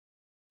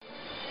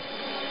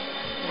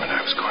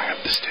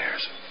the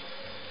stairs.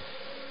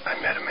 I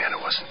met a man who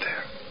wasn't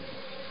there.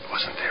 Who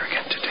wasn't there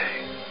again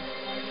today.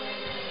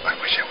 I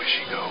wish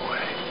he'd go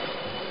away.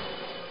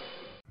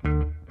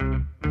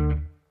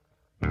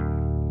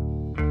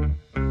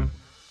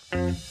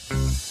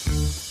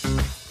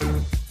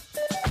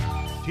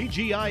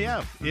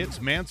 TGIF,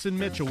 it's Manson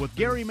Mitchell with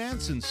Gary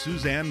Manson,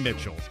 Suzanne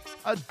Mitchell.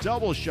 A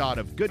double shot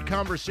of good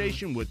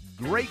conversation with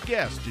great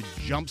guests to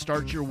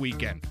jumpstart your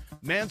weekend.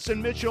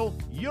 Manson Mitchell,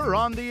 you're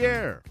on the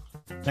air.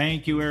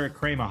 Thank you, Eric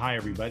Kramer. Hi,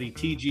 everybody.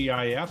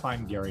 TGIF,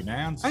 I'm Gary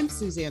Mans. I'm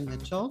Suzanne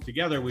Mitchell.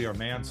 Together, we are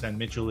Manson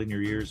Mitchell in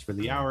your ears for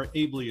the hour,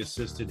 ably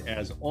assisted,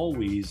 as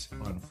always,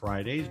 on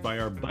Fridays by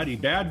our buddy,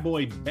 bad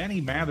boy,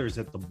 Benny Mathers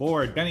at the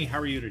board. Benny, how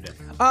are you today?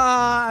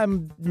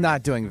 I'm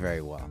not doing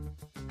very well.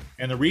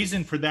 And the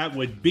reason for that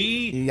would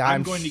be,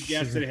 I'm going to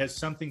guess sure that it has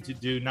something to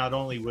do not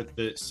only with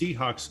the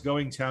Seahawks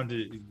going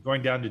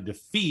down to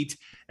defeat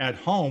at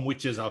home,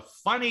 which is a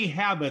funny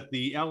habit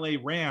the LA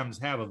Rams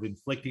have of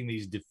inflicting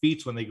these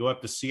defeats when they go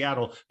up to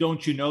Seattle.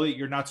 Don't you know that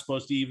you're not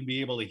supposed to even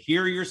be able to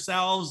hear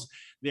yourselves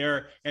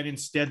there? And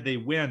instead they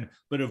win.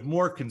 But of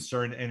more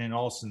concern, and in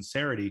all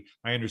sincerity,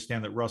 I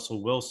understand that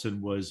Russell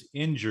Wilson was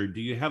injured.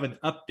 Do you have an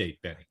update,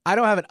 Benny? I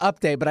don't have an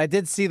update, but I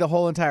did see the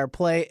whole entire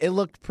play. It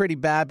looked pretty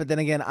bad, but then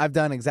again, I've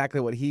done exactly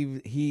what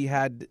he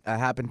had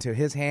happen to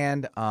his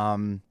hand.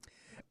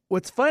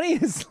 What's funny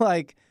is,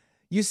 like,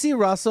 you see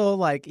Russell,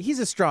 like, he's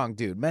a strong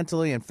dude,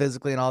 mentally and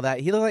physically and all that.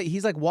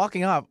 He's like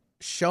walking off,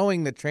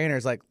 showing the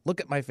trainers, like, look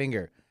at my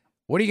finger.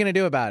 What are you going to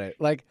do about it?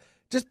 Like,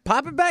 just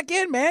pop it back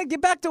in, man.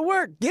 Get back to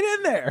work. Get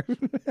in there.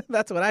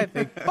 That's what I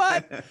think.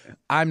 But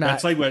I'm not.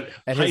 That's like what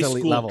at high his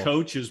elite school level.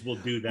 Coaches will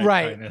do that.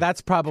 Right. Kind of,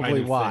 that's probably kind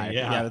of why. thing.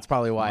 Yeah, that's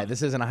probably why.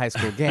 This isn't a high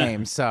school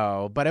game.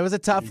 So, but it was a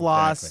tough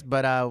loss.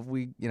 But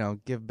we,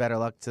 give better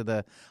luck to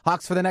the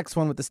Hawks for the next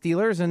one with the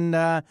Steelers. And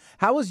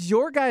how was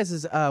your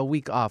guys'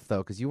 week off though?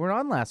 Because you were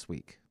on last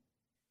week.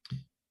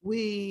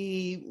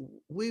 We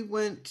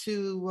went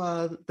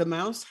to the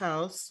Mouse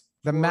House.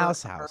 The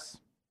Mouse House.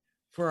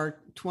 For our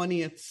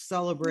 20th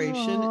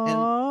celebration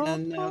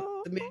and the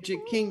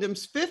Magic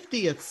Kingdom's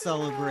 50th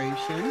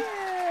celebration.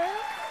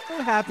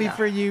 So happy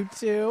for you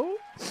too.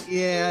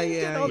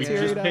 Yeah. We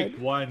just picked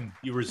one.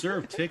 You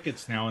reserve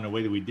tickets now in a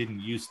way that we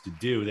didn't used to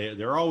do.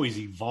 They're always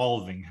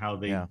evolving how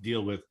they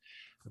deal with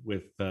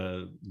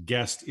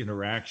guest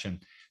interaction.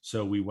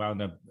 So we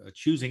wound up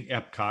choosing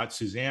Epcot.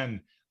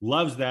 Suzanne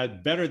loves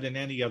that better than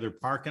any other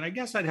park. And I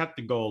guess I'd have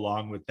to go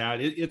along with that.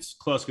 It's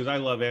close because I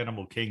love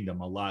Animal Kingdom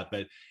a lot,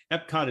 but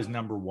Epcot is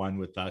number one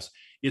with us.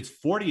 Its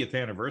 40th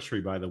anniversary,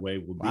 by the way,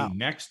 will be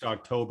next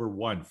October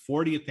 1,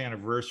 40th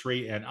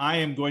anniversary. And I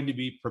am going to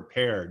be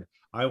prepared.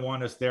 I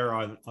want us there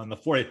on the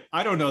 40th.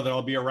 I don't know that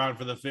I'll be around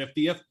for the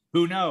 50th.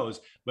 Who knows?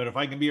 But if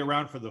I can be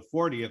around for the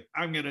 40th,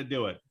 I'm going to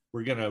do it.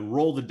 We're going to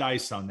roll the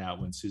dice on that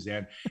one,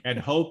 Suzanne, and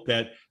hope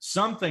that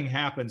something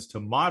happens to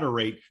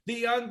moderate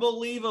the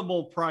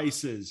unbelievable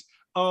prices.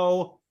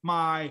 Oh,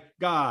 my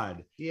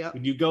God. Yeah.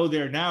 When you go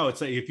there now,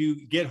 it's like if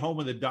you get home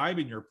with a dime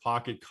in your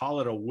pocket, call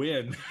it a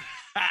win.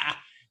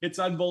 It's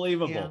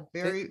unbelievable.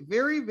 Yeah, very,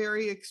 very,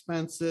 very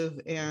expensive.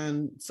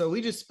 And so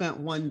we just spent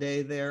one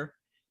day there.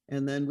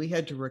 And then we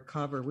had to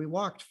recover. We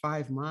walked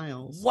 5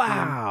 miles.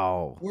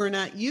 Wow. We're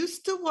not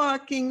used to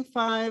walking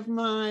 5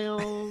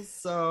 miles.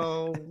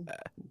 So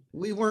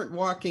we weren't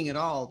walking at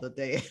all the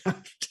day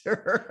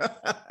after.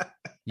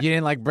 You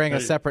didn't bring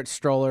a separate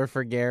stroller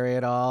for Gary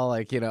at all?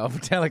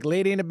 Pretend like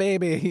Lady and a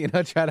Baby,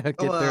 try to get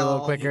there a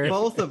little quicker.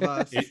 Both of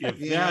us. If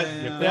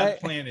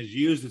that plan is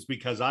used, it's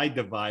because I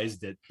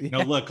devised it. No,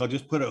 look, I'll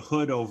just put a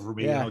hood over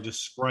me and I'll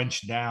just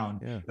scrunch down.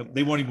 Yeah.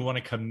 They won't even want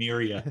to come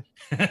near you.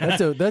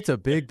 That's a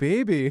big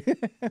baby.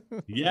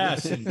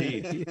 Yes,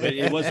 indeed. But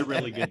it was a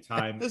really good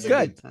time. It was a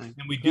good time.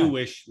 And we do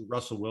wish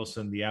Russell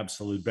Wilson the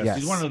absolute best. Yes.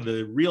 He's one of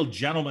the real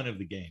gentlemen of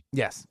the game.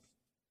 Yes.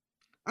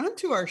 On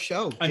to our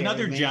show.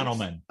 Another Gary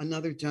gentleman.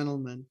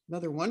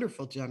 Another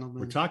wonderful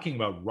gentleman. We're talking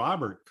about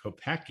Robert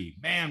Kopecky.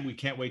 Man, we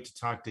can't wait to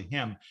talk to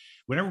him.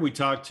 Whenever we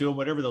talk to him,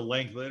 whatever the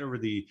length, whatever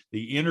the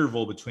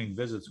interval between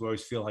visits, we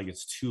always feel like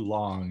it's too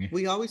long.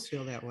 We always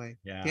feel that way.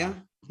 Yeah.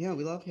 Yeah,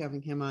 we love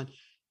having him on.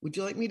 Would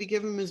you like me to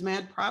give him his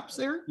mad props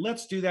there?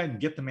 Let's do that and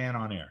get the man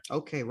on air.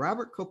 Okay,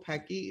 Robert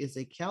Kopecky is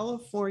a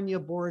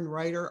California-born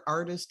writer,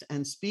 artist,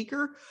 and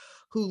speaker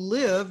who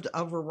lived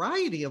a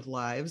variety of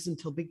lives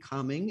until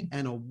becoming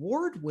an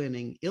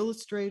award-winning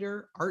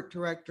illustrator, art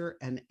director,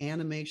 and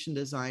animation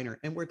designer.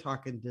 And we're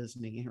talking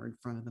Disney here in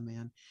front of the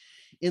man.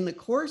 In the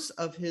course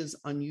of his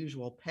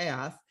unusual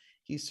path,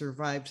 he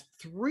survived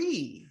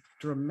 3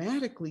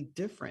 dramatically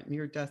different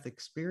near-death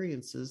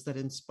experiences that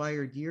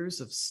inspired years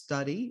of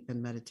study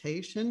and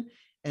meditation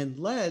and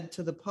led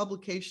to the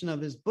publication of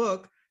his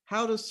book,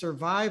 How to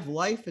Survive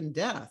Life and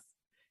Death.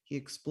 He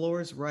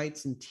explores,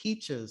 writes, and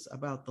teaches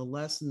about the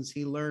lessons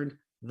he learned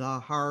the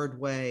hard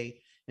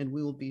way. And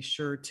we will be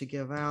sure to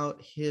give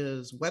out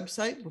his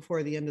website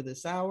before the end of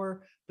this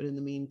hour. But in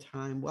the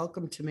meantime,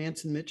 welcome to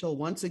Manson Mitchell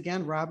once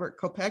again, Robert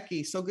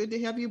Kopecky. So good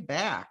to have you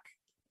back.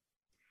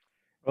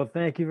 Well,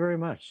 thank you very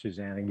much,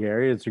 Suzanne and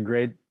Gary. It's a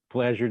great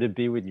pleasure to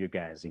be with you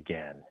guys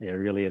again. It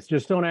really is.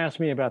 Just don't ask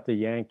me about the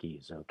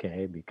Yankees,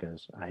 okay?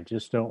 Because I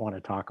just don't want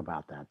to talk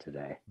about that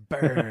today.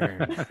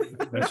 Burn.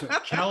 That's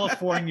right.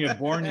 California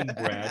born and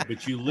bred,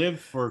 but you lived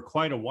for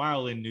quite a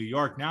while in New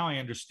York. Now I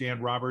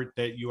understand, Robert,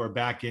 that you are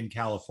back in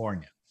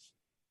California.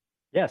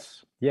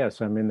 Yes,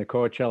 I'm in the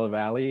Coachella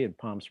Valley in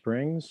Palm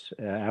Springs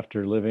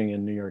after living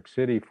in New York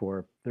City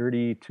for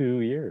 32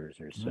 years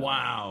or so.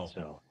 Wow.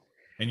 So,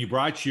 and you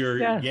brought your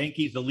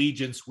Yankees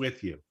allegiance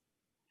with you.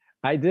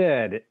 I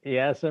did.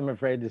 Yes, I'm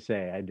afraid to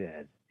say I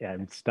did.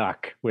 I'm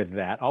stuck with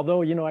that.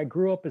 Although, I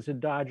grew up as a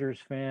Dodgers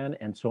fan,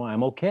 and so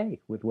I'm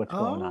okay with what's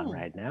going on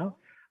right now.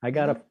 I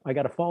got a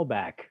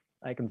fallback.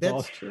 I can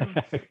fall. That's true.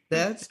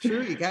 That's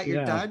true. You got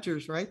your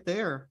Dodgers right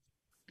there.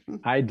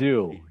 I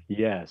do.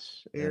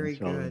 Yes. Very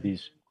good.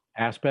 These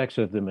aspects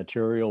of the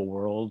material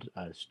world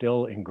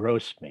still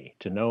engross me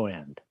to no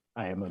end.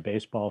 I am a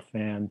baseball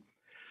fan,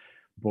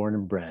 born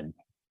and bred.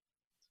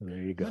 So there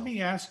you go. Let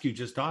me ask you,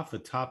 just off the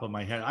top of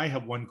my head, I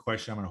have one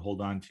question I'm going to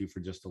hold on to for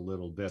just a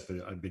little bit, but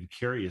I've been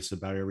curious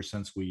about it ever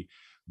since we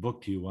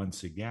booked you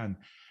once again.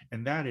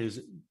 And that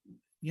is,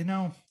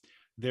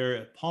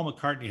 Paul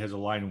McCartney has a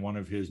line in one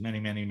of his many,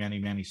 many, many,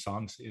 many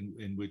songs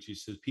in which he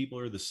says, people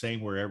are the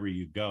same wherever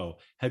you go.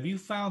 Have you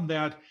found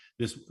that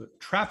this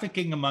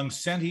trafficking among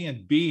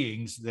sentient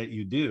beings that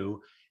you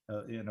do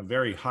in a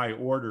very high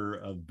order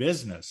of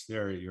business,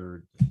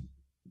 you're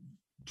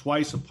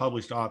twice a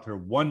published author,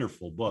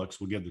 wonderful books.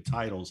 We'll give the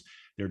titles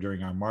there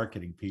during our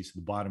marketing piece at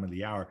the bottom of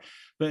the hour.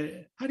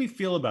 But how do you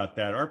feel about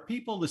that? Are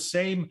people the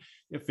same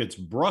if it's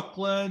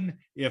Brooklyn,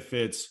 if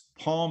it's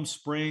Palm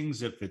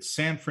Springs, if it's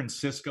San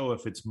Francisco,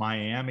 if it's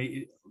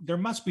Miami? There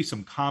must be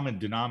some common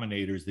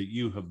denominators that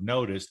you have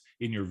noticed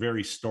in your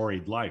very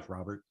storied life,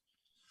 Robert.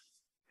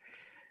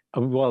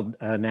 Well,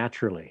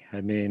 naturally.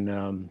 I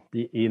mean,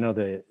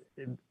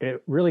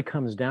 it really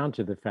comes down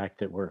to the fact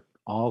that we're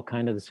all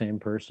kind of the same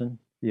person,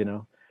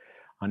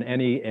 at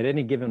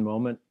any given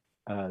moment,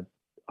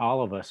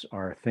 all of us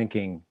are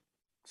thinking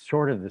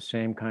sort of the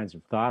same kinds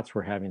of thoughts.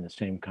 We're having the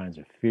same kinds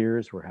of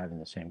fears. We're having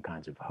the same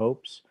kinds of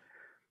hopes.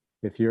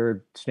 If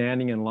you're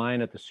standing in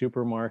line at the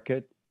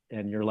supermarket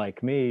and you're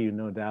like me, you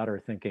no doubt are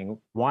thinking,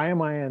 why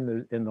am I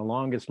in the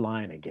longest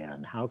line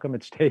again? How come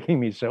it's taking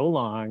me so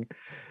long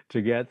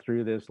to get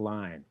through this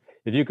line?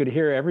 If you could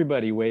hear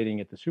everybody waiting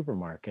at the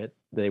supermarket,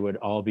 they would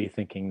all be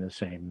thinking the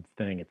same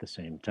thing at the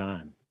same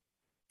time.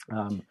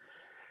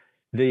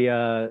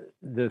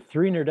 The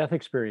three near-death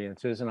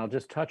experiences, and I'll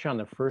just touch on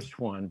the first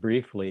one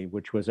briefly,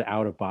 which was an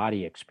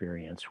out-of-body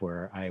experience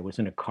where I was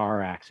in a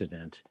car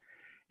accident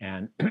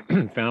and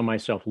found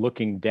myself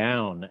looking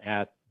down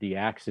at the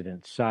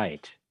accident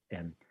site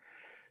and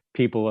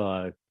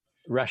people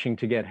rushing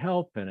to get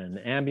help and an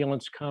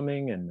ambulance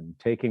coming and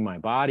taking my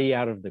body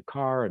out of the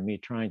car and me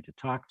trying to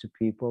talk to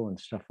people and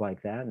stuff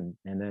like that. And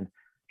then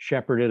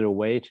shepherded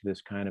away to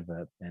this kind of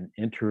an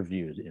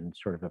interview in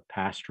sort of a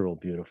pastoral,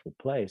 beautiful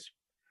place.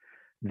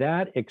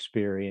 That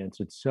experience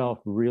itself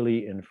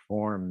really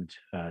informed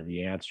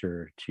the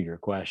answer to your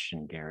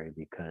question, Gary,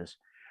 because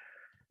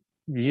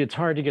it's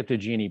hard to get the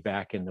genie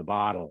back in the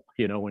bottle.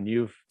 When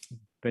you've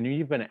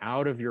been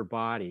out of your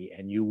body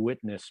and you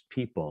witness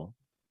people,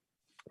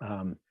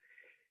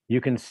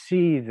 you can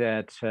see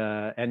that,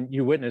 and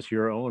you witness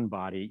your own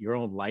body, your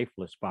own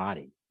lifeless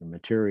body, the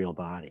material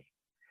body.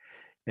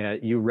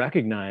 You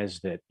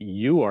recognize that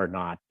you are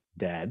not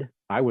dead.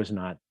 I was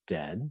not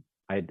dead.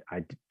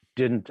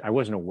 I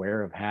wasn't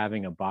aware of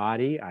having a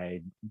body.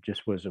 I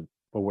just was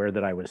aware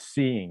that I was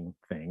seeing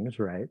things,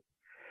 right?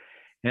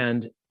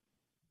 And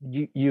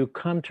you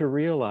come to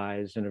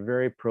realize in a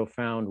very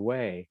profound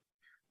way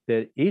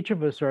that each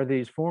of us are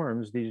these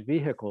forms, these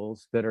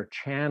vehicles that are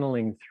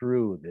channeling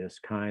through this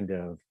kind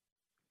of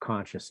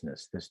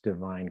consciousness, this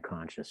divine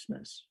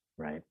consciousness,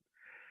 right?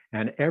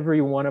 And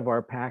every one of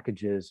our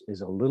packages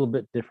is a little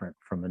bit different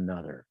from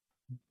another.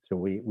 So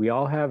we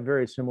all have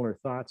very similar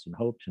thoughts and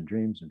hopes and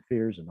dreams and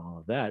fears and all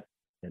of that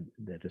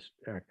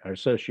are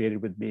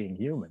associated with being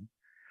human.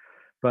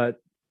 But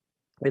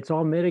it's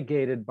all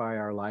mitigated by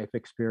our life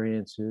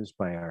experiences,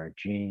 by our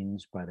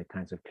genes, by the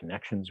kinds of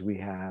connections we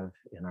have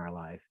in our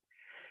life.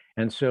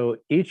 And so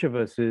each of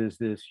us is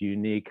this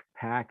unique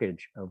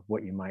package of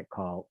what you might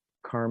call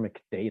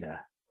karmic data,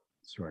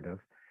 sort of,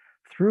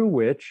 through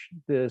which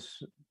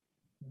this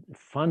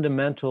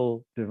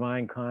fundamental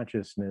divine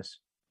consciousness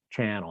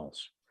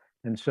channels.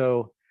 And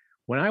so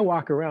when I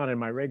walk around in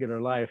my regular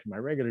life, my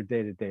regular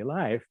day-to-day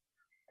life,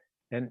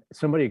 and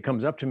somebody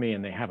comes up to me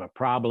and they have a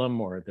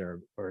problem, or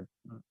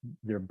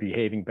they're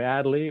behaving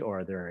badly,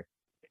 or they're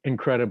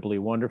incredibly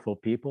wonderful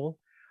people,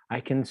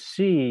 I can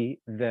see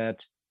that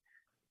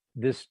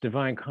this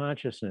divine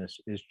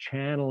consciousness is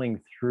channeling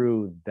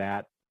through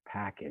that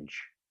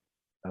package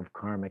of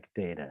karmic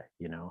data.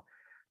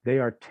 They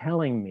are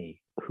telling me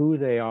who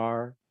they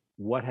are,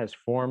 what has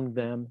formed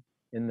them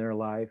in their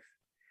life,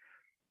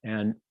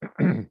 and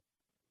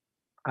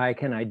I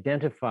can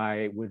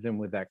identify with them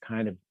with that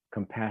kind of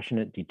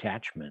compassionate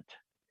detachment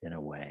in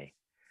a way.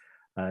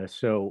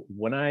 So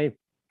when I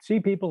see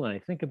people and I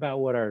think about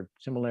what our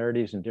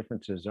similarities and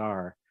differences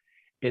are,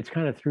 it's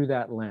kind of through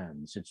that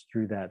lens, it's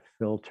through that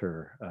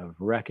filter of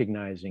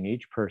recognizing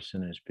each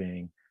person as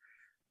being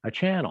a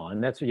channel.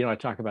 And that's, I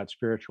talk about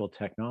spiritual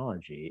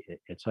technology.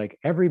 It's like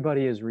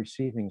everybody is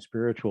receiving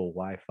spiritual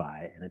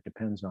Wi-Fi, and it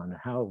depends on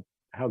how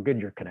good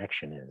your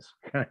connection is,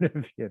 kind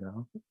of.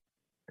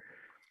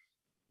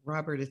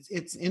 Robert,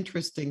 it's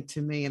interesting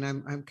to me, and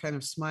I'm kind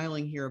of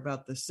smiling here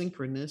about the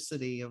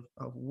synchronicity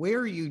of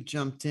where you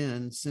jumped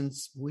in,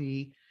 since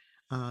we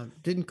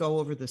didn't go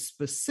over the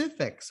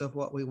specifics of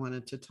what we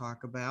wanted to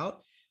talk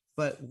about.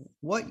 But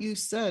what you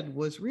said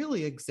was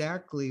really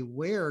exactly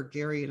where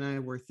Gary and I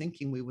were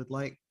thinking we would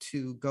like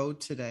to go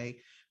today.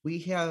 We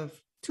have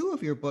 2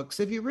 of your books.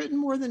 Have you written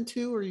more than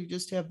 2, or you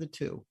just have the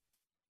 2?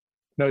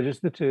 No,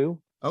 just the 2.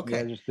 Okay.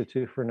 Yeah, just the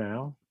 2 for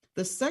now.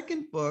 The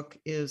second book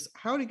is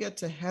How to Get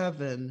to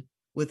Heaven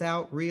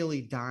Without Really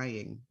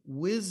Dying,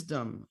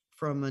 Wisdom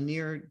from a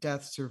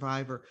Near-Death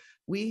Survivor.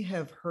 We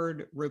have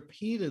heard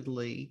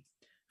repeatedly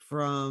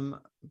from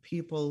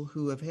people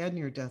who have had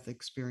near-death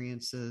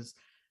experiences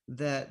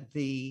that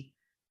the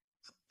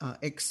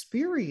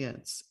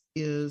experience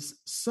is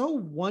so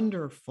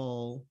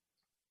wonderful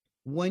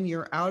when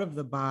you're out of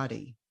the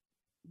body,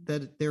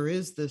 that there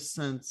is this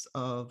sense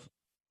of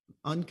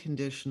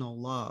unconditional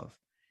love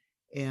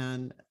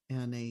and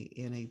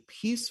a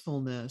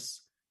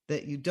peacefulness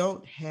that you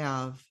don't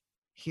have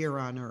here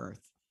on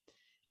earth.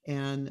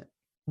 And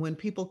when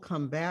people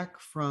come back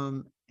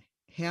from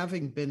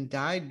having been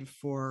died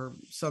for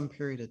some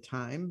period of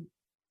time,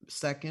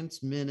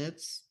 seconds,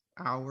 minutes,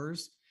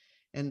 hours,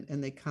 and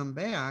they come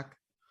back,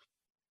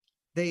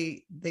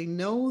 they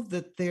know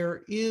that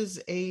there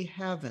is a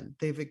heaven.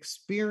 They've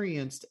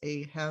experienced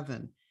a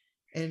heaven.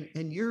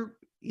 And you're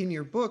in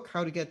your book,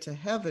 How to Get to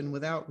Heaven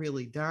Without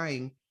Really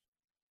Dying,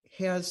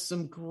 has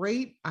some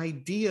great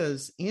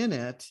ideas in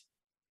it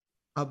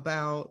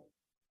about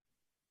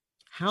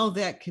how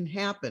that can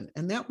happen.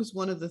 And that was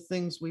one of the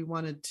things we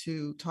wanted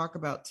to talk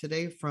about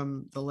today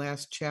from the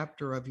last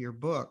chapter of your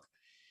book.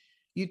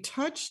 You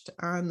touched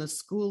on the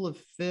school of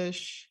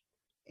fish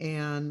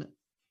and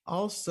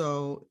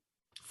also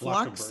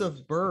flocks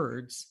of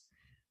birds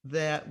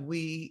that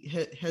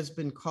has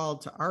been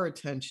called to our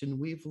attention.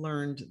 We've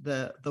learned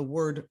the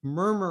word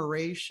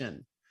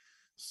murmuration.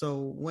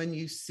 So when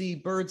you see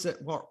birds that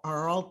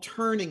are all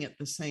turning at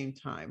the same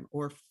time,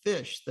 or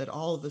fish that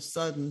all of a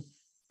sudden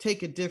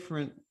take a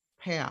different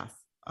path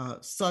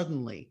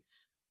suddenly,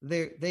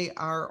 they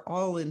are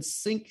all in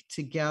sync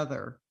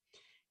together.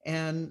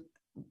 And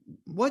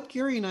what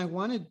Gary and I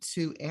wanted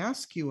to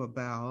ask you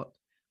about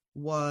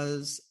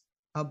was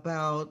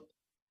about,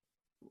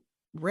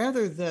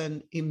 rather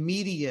than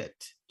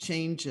immediate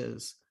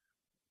changes,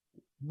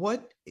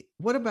 what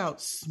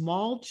about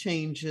small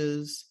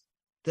changes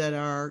that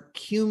are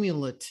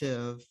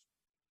cumulative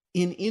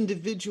in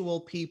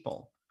individual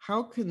people?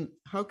 How can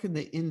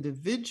the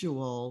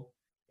individual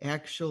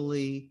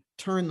actually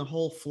turn the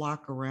whole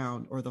flock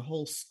around, or the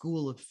whole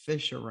school of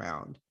fish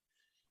around?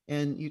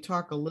 And you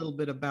talk a little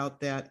bit about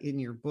that in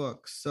your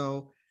book.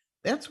 So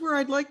that's where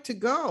I'd like to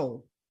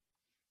go.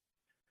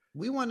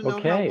 We want to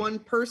know how one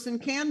person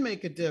can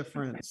make a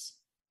difference.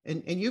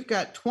 And you've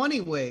got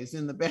 20 ways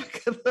in the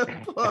back of the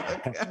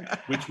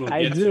book. Which we'll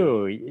I get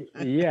do.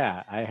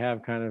 Yeah, I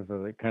have kind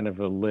of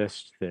a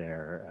list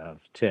there of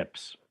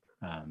tips.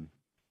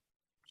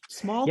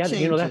 Small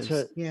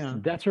changes.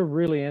 That's a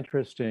really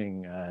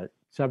interesting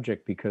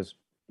subject, because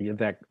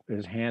that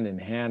is hand in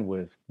hand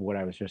with what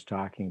I was just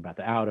talking about,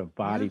 the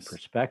out-of-body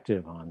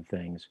perspective on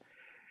things.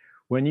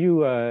 When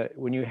you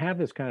have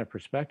this kind of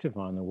perspective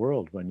on the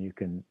world, when you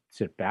can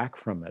sit back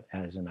from it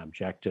as an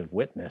objective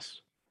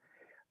witness,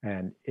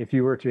 and if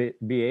you were to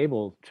be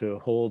able to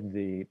hold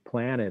the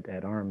planet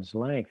at arm's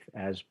length,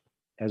 as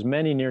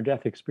many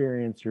near-death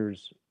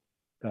experiencers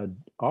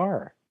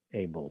are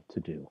able to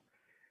do.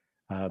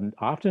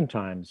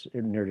 Oftentimes,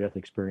 near-death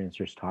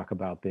experiencers talk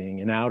about being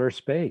in outer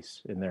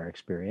space in their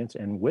experience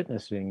and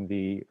witnessing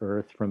the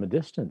Earth from a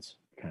distance,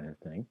 kind of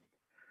thing.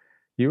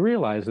 You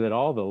realize that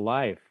all the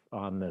life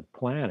on the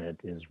planet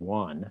is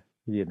one,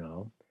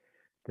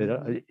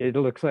 that it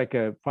looks like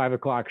a 5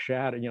 o'clock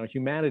shadow.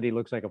 Humanity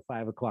looks like a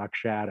 5 o'clock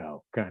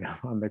shadow kind of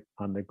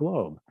on the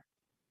globe.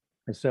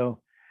 And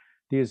so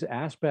these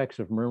aspects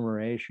of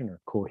murmuration or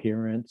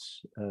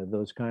coherence,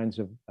 those kinds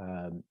of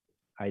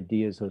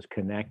ideas, those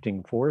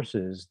connecting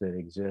forces that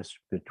exist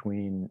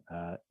between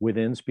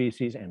within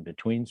species and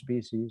between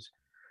species,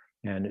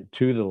 and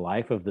to the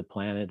life of the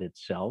planet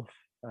itself,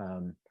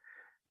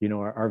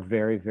 are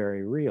very,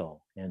 very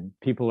real. And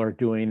people are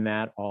doing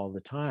that all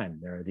the time.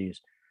 There are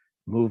these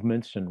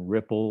movements and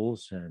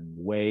ripples and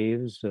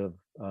waves of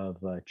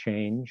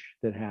change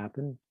that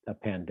happen. A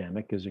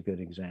pandemic is a good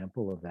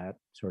example of that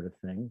sort of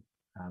thing.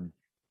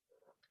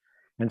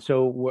 And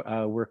so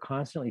we're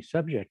constantly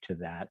subject to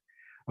that.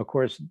 Of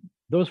course,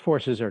 those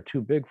forces are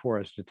too big for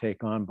us to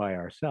take on by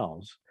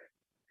ourselves.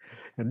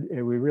 And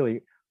we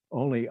really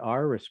only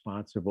are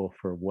responsible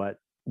for what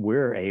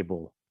we're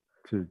able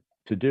to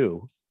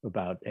do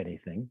about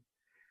anything.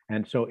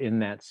 And so in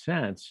that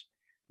sense,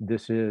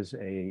 this is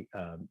a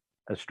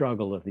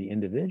struggle of the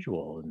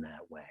individual in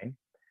that way.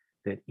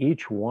 that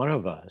each one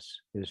of us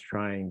is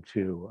trying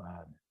to,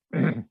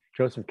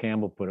 Joseph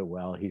Campbell put it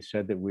well. He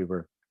said that we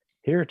were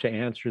here to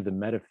answer the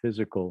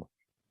metaphysical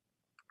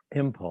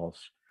impulse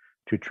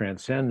to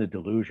transcend the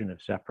delusion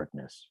of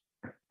separateness.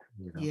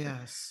 You know?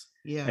 Yes.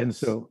 Yes.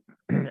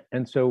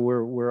 And so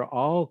we're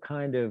all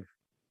kind of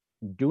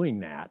doing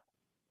that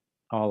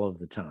all of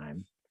the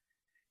time.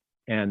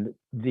 And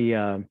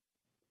the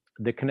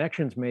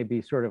connections may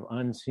be sort of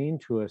unseen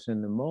to us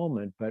in the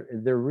moment, but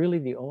they're really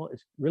the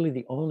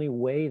only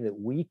way that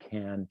we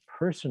can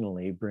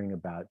personally bring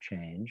about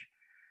change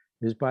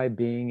is by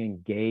being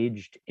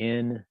engaged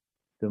in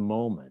the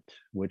moment,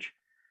 which,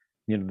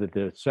 you know,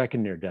 the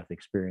second near-death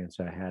experience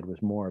I had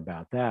was more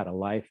about that, a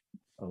life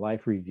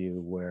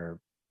review where,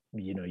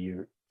 you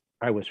know,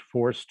 I was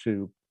forced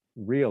to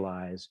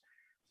realize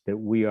that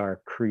we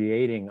are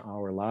creating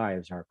our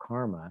lives, our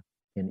karma,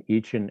 in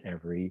each and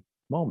every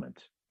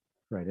moment,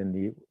 right?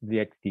 In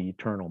the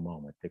eternal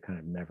moment that kind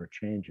of never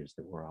changes,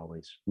 that we're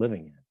always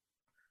living in.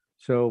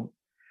 So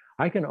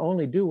I can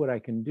only do what I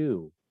can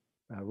do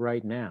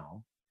right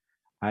now.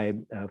 I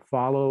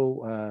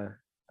follow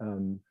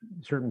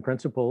certain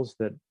principles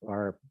that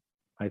are,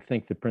 I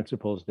think, the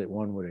principles that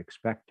one would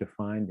expect to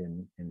find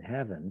in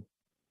heaven,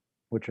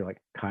 which are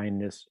like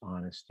kindness,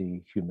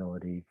 honesty,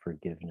 humility,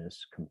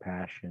 forgiveness,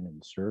 compassion,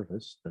 and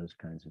service, those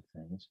kinds of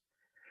things.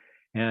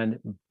 And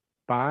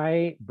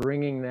by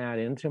bringing that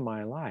into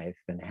my life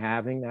and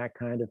having that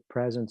kind of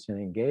presence and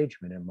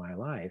engagement in my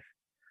life,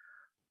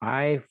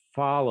 I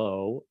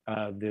follow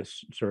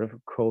this sort of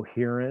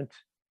coherent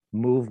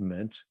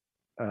movement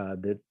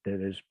that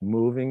is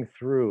moving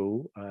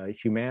through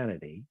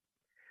humanity.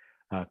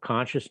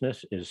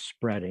 Consciousness is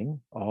spreading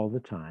all the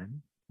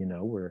time. You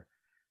know,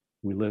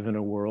 we live in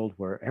a world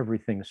where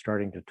everything's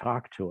starting to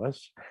talk to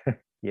us.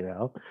 You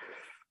know,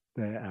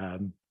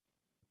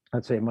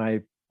 I'd say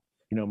my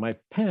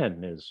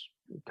pen is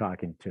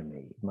talking to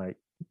me.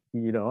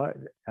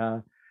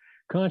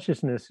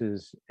 Consciousness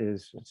is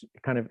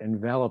kind of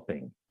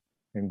enveloping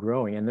and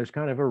growing, and there's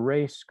kind of a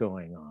race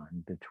going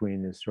on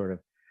between this sort of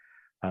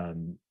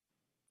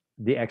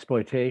the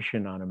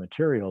exploitation on a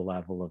material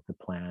level of the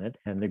planet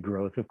and the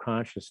growth of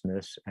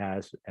consciousness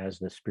as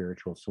the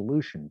spiritual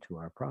solution to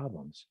our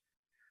problems.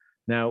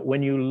 Now,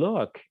 when you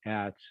look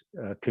at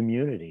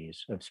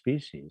communities of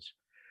species,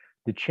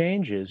 the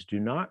changes do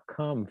not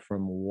come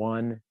from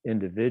one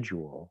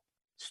individual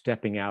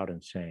stepping out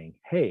and saying,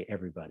 "Hey,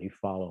 everybody,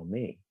 follow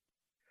me."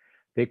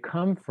 They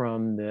come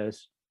from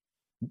this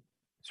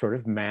sort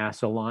of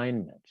mass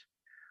alignment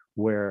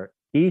where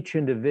each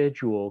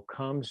individual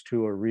comes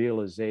to a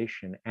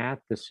realization at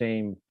the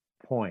same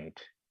point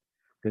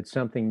that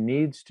something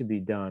needs to be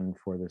done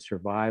for the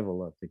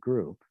survival of the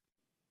group.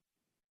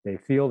 They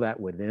feel that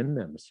within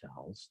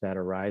themselves, that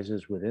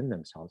arises within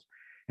themselves.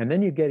 And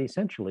then you get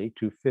essentially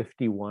to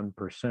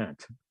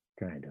 51%,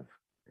 kind of.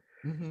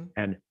 Mm-hmm.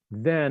 And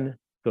then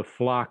the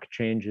flock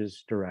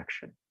changes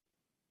direction.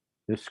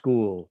 The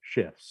school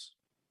shifts.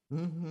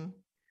 Mm-hmm.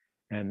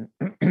 And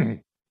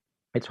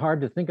it's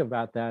hard to think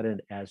about that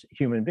as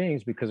human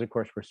beings because, of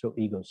course, we're so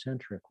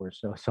egocentric. We're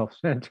so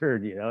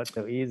self-centered, you know, it's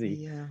so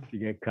easy to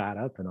get caught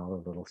up in all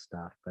the little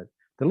stuff. But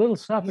the little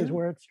stuff is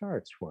where it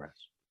starts for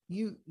us.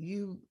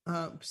 You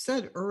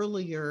said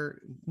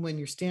earlier, when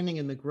you're standing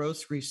in the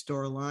grocery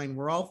store line,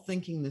 we're all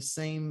thinking the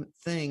same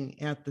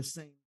thing at the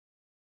same.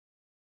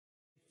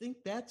 I think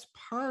that's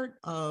part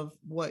of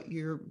what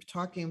you're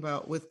talking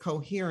about with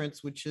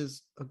coherence, which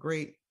is a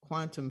great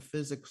quantum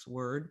physics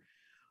word,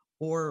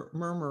 or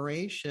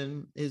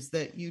murmuration, is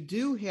that you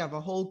do have a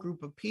whole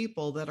group of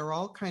people that are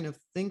all kind of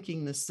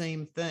thinking the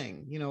same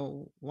thing. You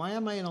know, why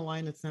am I in a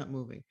line that's not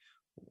moving?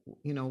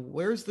 You know,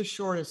 where's the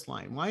shortest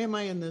line? Why am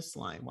I in this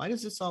line? Why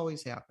does this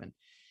always happen?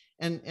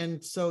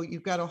 And so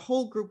you've got a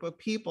whole group of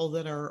people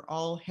that are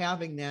all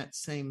having that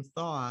same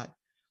thought.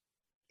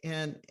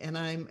 And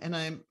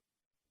I'm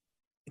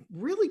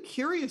really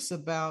curious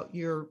about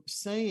your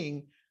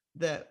saying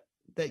that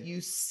you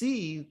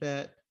see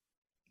that,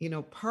 you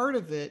know, part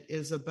of it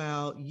is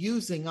about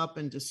using up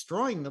and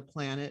destroying the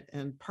planet,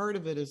 and part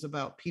of it is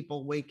about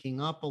people waking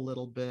up a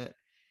little bit.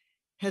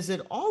 Has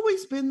it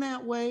always been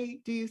that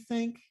way, do you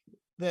think?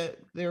 That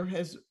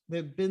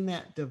there've been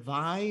that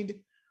divide,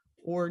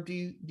 or do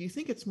you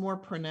think it's more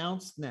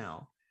pronounced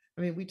now?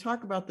 I mean, we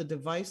talk about the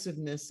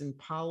divisiveness in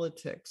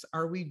politics.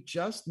 Are we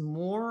just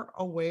more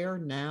aware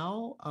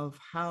now of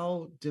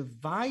how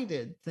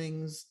divided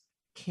things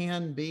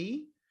can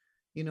be?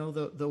 You know,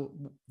 the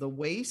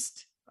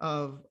waste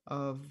of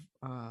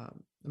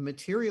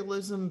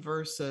materialism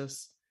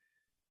versus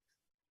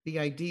the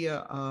idea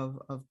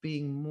of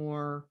being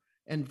more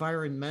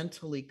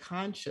environmentally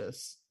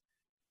conscious.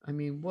 I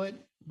mean,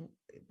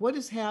 what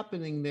is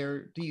happening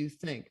there, do you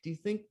think? Do you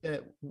think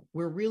that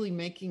we're really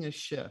making a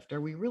shift? Are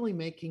we really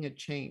making a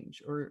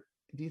change? Or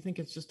do you think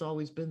it's just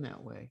always been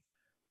that way?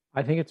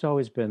 I think it's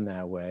always been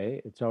that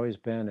way. It's always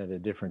been at a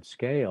different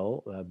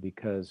scale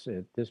because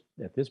at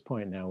this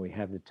point now we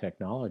have the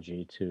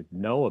technology to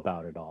know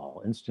about it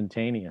all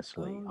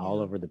instantaneously all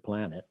over the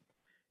planet.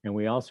 And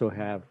we also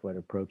have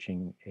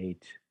approaching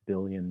 8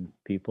 billion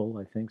people,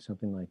 I think,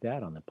 something like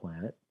that on the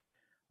planet.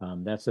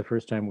 That's the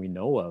first time we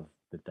know of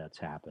that's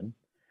happened.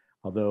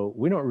 Although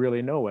we don't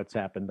really know what's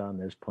happened on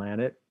this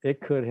planet.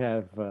 It could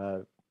have,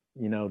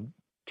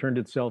 turned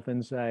itself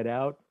inside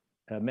out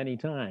many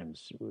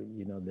times.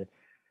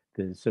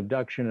 The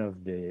subduction of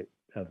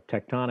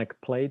tectonic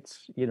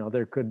plates.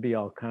 There could be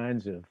all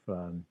kinds of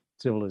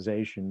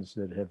civilizations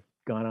that have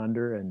gone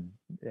under, and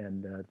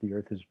the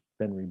Earth has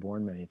been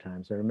reborn many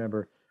times. I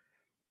remember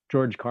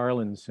George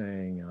Carlin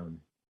saying,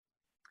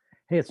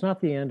 "Hey, it's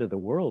not the end of the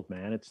world,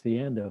 man. It's the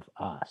end of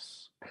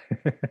us."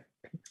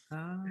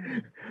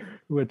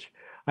 Which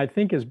I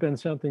think has been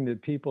something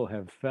that people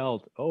have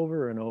felt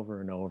over and over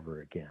and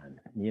over again.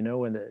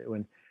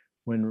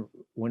 When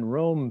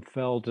Rome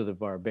fell to the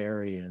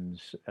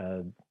barbarians,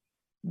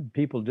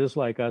 people just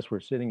like us were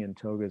sitting in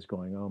togas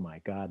going, "Oh my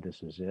God,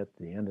 this is it.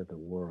 The end of the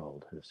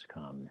world has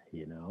come,"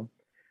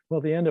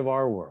 Well, the end of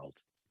our world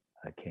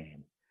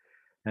came.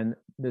 And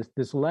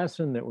this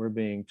lesson that we're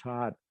being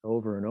taught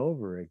over and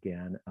over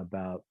again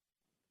about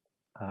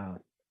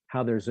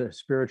how there's a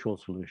spiritual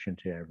solution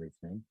to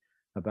everything,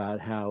 about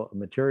how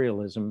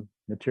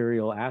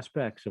material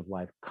aspects of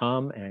life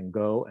come and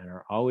go and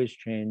are always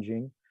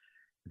changing,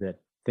 that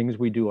things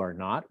we do are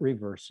not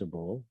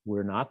reversible.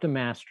 We're not the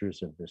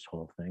masters of this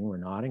whole thing. We're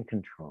not in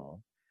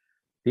control.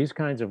 These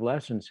kinds of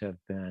lessons have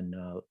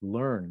been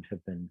learned,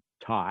 have been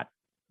taught,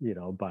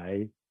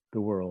 by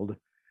the world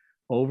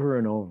over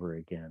and over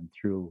again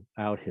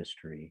throughout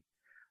history.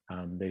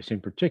 They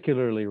seem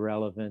particularly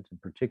relevant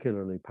and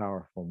particularly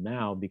powerful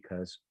now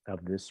because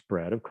of this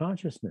spread of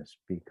consciousness,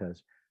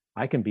 because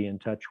I can be in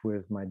touch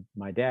with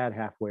my dad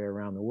halfway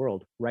around the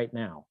world right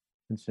now,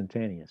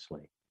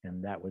 instantaneously.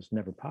 And that was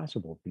never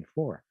possible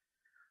before.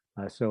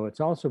 So it's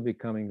also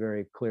becoming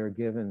very clear,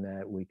 given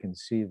that we can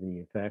see the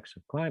effects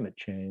of climate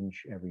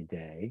change every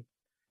day,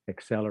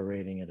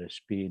 accelerating at a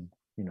speed,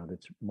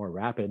 that's more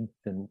rapid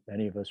than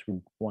any of us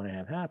would want to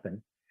have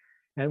happen.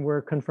 And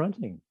we're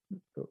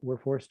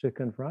forced to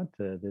confront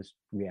this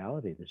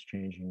reality, this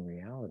changing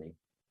reality,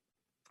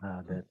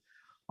 that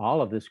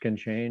all of this can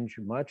change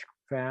much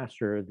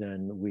faster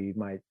than we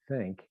might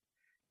think.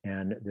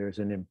 And there's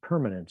an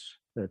impermanence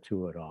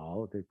to it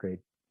all, the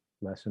great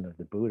lesson of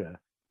the Buddha,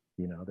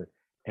 that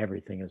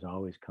everything is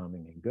always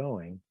coming and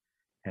going.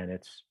 And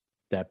it's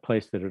that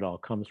place that it all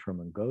comes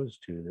from and goes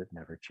to that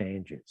never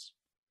changes.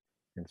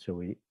 And so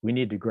we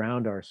need to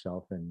ground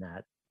ourselves in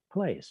that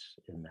place,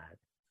 in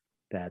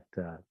that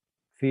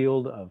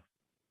field of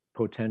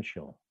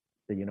potential.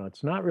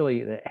 It's not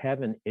really that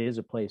heaven is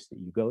a place that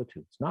you go to.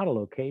 It's not a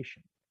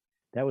location.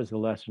 That was the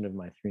lesson of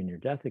my 3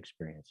 near-death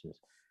experiences.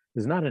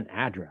 It's not an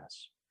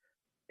address.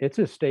 It's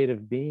a state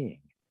of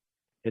being.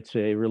 It's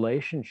a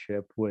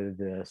relationship with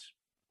this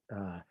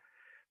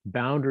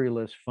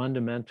boundaryless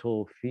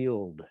fundamental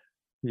field,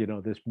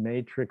 this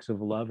matrix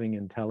of loving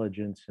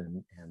intelligence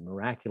and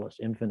miraculous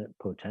infinite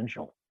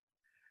potential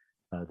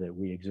that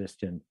we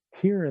exist in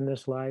here in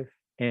this life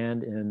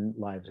and in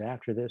lives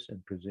after this,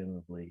 and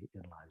presumably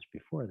in lives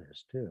before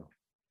this too.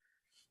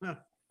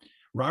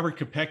 Robert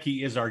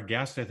Kopecky is our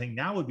guest. I think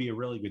now would be a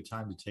really good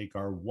time to take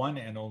our one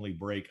and only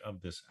break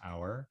of this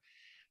hour.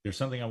 There's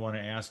something I want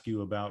to ask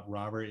you about,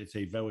 Robert. It's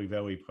a very,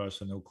 very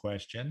personal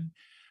question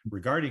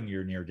regarding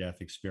your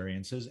near-death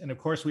experiences. And of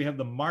course, we have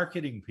the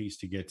marketing piece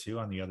to get to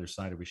on the other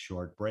side of a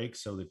short break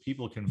so that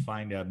people can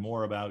find out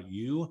more about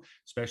you,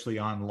 especially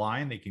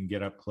online. They can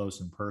get up close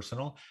and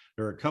personal.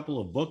 There are a couple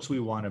of books we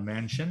want to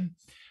mention.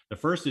 The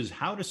first is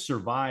How to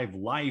Survive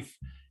Life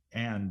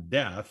and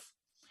Death,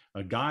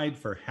 a guide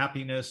for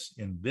happiness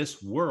in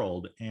this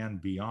world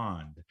and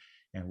beyond.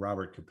 And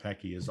Robert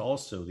Kopecky is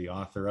also the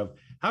author of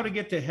How to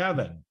Get to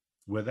Heaven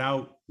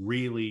Without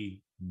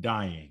Really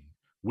Dying,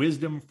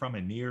 Wisdom from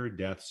a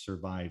Near-Death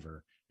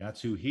Survivor.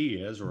 That's who he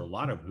is, or a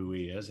lot of who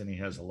he is, and he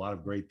has a lot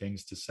of great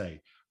things to say.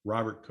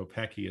 Robert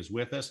Kopecky is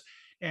with us,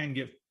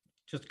 and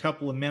just a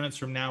couple of minutes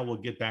from now, we'll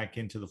get back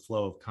into the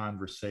flow of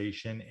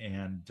conversation,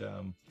 and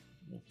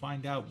we'll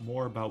find out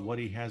more about what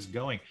he has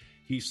going.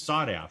 He's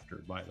sought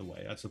after, by the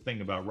way. That's the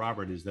thing about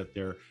Robert, is that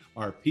there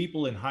are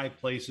people in high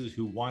places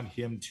who want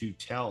him to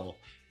tell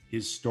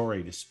his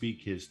story, to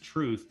speak his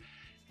truth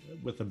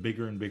with a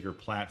bigger and bigger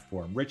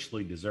platform,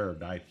 richly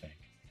deserved, I think.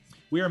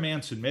 We are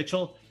Mance and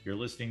Mitchell. You're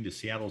listening to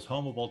Seattle's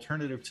home of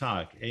alternative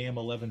talk, AM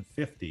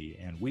 1150,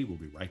 and we will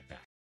be right back.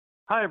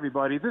 Hi,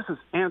 everybody. This is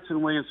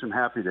Anson Williams from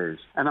Happy Days,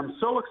 and I'm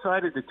so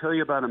excited to tell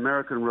you about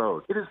American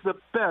Road. It is the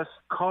best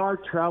car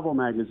travel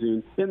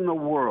magazine in the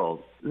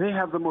world. They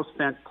have the most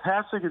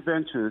fantastic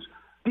adventures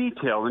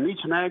detailed in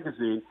each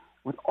magazine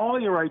with all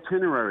your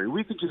itinerary.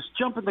 We could just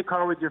jump in the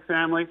car with your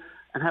family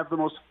and have the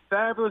most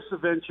fabulous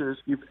adventures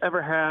you've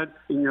ever had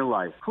in your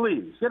life.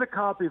 Please get a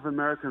copy of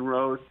American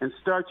Road and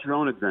start your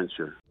own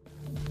adventure.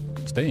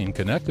 Staying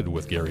connected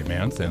with Gary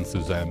Mance and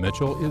Suzanne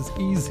Mitchell is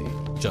easy.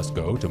 Just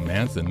go to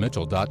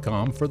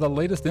manceandmitchell.com for the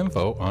latest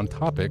info on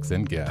topics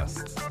and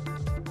guests.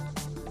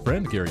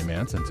 Friend Gary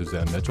Mance and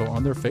Suzanne Mitchell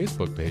on their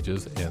Facebook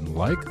pages and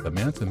like the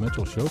Mance and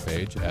Mitchell show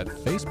page at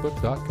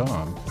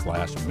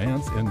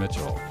facebook.com/Mance and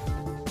Mitchell.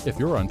 If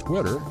you're on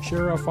Twitter,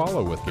 share a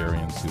follow with Gary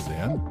and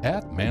Suzanne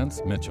at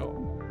Mance Mitchell.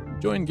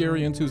 Join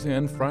Gary and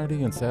Suzanne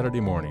Friday and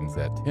Saturday mornings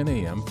at 10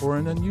 a.m. for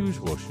an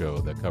unusual show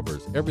that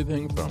covers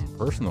everything from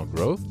personal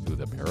growth to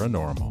the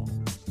paranormal.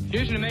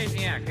 Here's an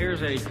amazing act.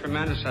 Here's a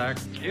tremendous act.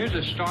 Here's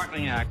a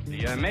startling act.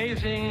 The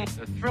amazing,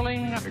 the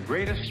thrilling, the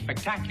greatest,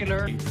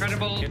 spectacular,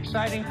 incredible,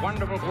 exciting,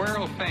 wonderful,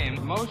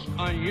 world-famed, most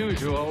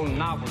unusual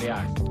novelty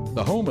act.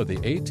 The home of the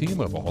A-Team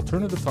of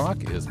Alternative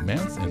Talk is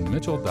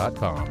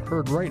ManceandMitchell.com.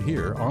 Heard right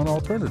here on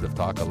Alternative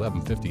Talk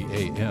 1150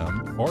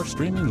 AM or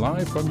streaming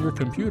live from your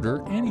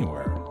computer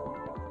anywhere.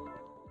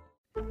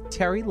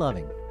 Terry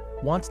Loving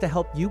wants to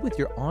help you with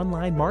your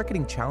online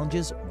marketing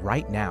challenges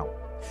right now.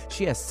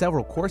 She has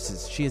several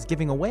courses she is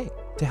giving away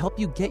to help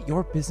you get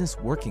your business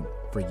working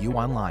for you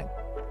online.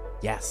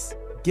 Yes,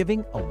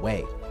 giving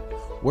away.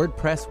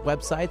 WordPress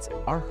websites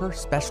are her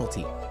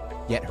specialty,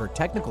 yet her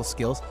technical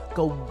skills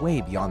go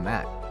way beyond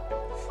that.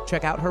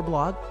 Check out her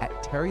blog at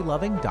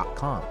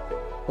terryloving.com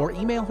or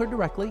email her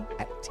directly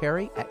at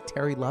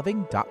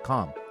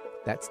terry@terryloving.com.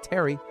 That's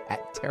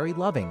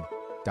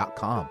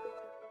terry@terryloving.com.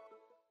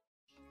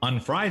 On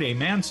Friday,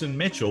 Mance and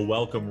Mitchell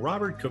welcome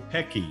Robert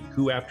Kopecki,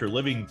 who, after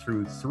living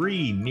through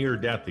 3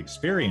 near-death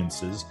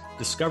experiences,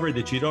 discovered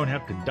that you don't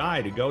have to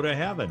die to go to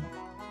heaven.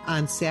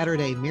 On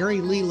Saturday,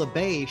 Mary Lee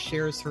LeBay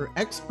shares her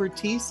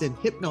expertise in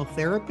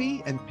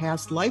hypnotherapy and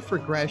past life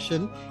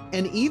regression,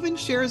 and even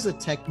shares a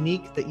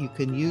technique that you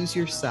can use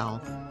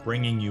yourself.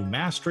 Bringing you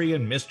mastery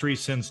and mystery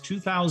since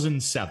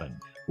 2007.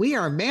 We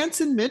are Mance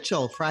and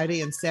Mitchell,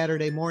 Friday and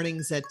Saturday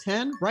mornings at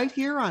 10, right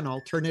here on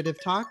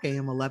Alternative Talk,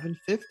 AM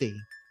 1150.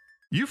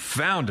 You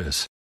found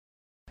us.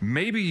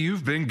 Maybe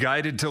you've been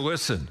guided to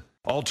listen.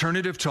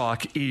 Alternative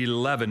Talk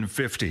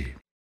 1150.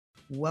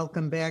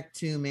 Welcome back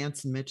to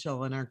Mance and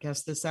Mitchell, and our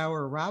guest this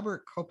hour,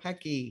 Robert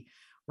Kopecki.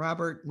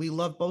 Robert, we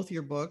love both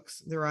your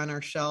books. They're on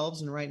our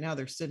shelves, and right now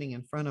they're sitting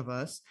in front of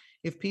us.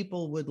 If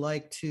people would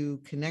like to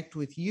connect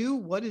with you,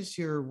 what is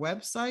your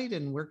website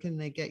and where can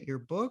they get your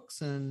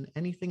books, and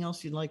anything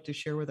else you'd like to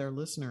share with our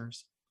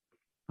listeners?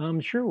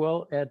 Sure.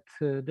 Well, at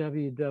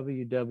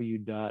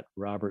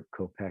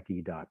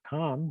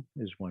www.robertkopecki.com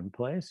is one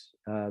place.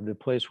 The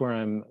place where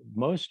I'm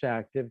most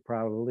active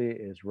probably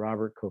is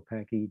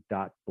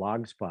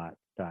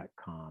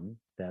robertkopecki.blogspot.com.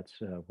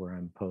 That's where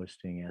I'm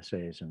posting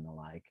essays and the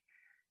like.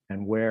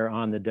 And where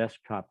on the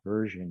desktop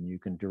version, you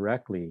can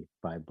directly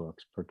buy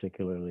books,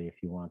 particularly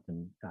if you want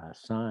them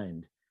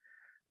signed.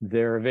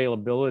 Their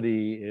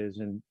availability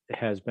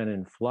has been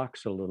in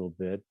flux a little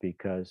bit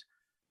because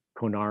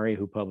Konari,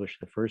 who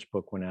published the first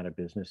book, went out of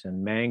business,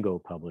 and Mango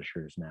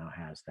Publishers now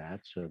has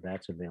that. So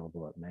that's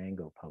available at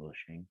Mango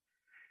Publishing.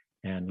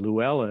 And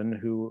Llewellyn,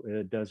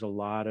 who does a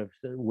lot of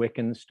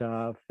Wiccan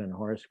stuff and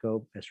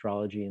horoscope,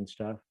 astrology and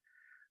stuff,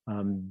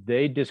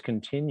 they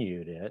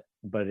discontinued it,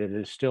 but it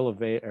is still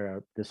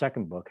available, the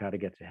second book, How to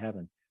Get to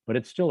Heaven, but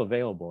it's still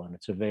available, and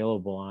it's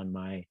available on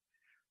my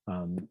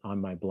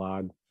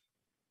blog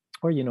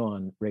or,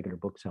 on regular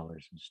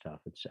booksellers and stuff.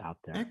 It's out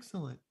there.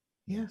 Excellent.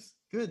 Yes.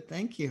 Good.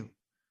 Thank you.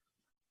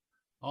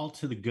 All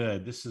to the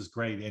good. This is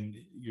great. And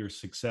your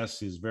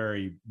success is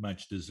very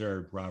much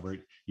deserved,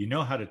 Robert. You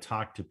know how to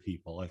talk to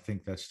people. I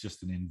think that's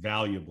just an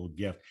invaluable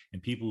gift.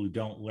 And people who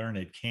don't learn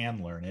it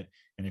can learn it.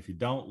 And if you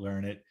don't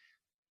learn it,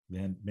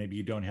 then maybe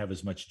you don't have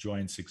as much joy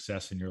and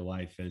success in your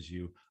life as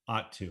you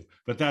ought to.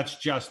 But that's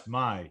just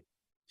my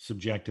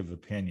subjective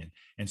opinion.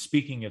 And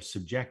speaking of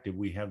subjective,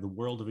 we have the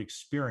world of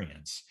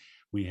experience.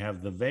 We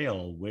have the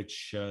veil,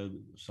 which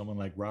someone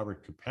like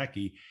Robert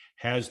Kopecki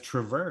has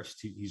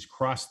traversed. He's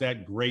crossed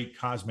that great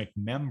cosmic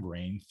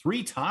membrane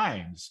 3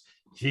 times.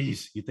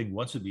 Geez, you think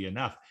once would be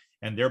enough.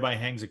 And thereby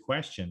hangs a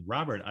question.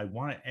 Robert, I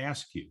want to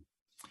ask you,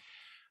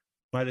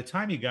 by the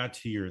time you got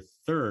to your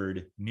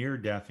 3rd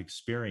near-death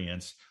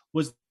experience,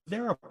 was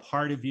there a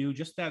part of you,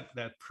 just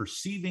that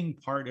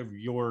perceiving part of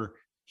your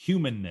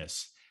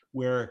humanness,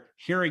 where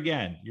here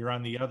again, you're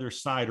on the other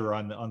side or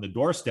on the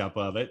doorstep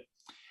of it?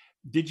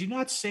 Did you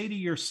not say to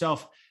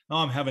yourself, "Oh,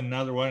 I'm having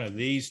another one of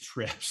these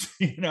trips"?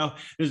 This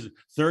is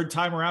 3rd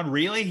time around.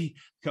 Really?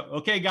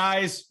 Okay,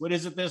 guys, what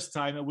is it this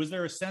time? Was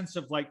there a sense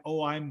of like,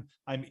 "Oh, I'm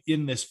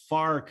in this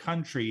far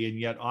country, and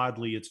yet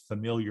oddly, it's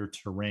familiar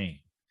terrain"?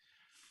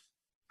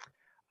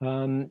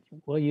 Well,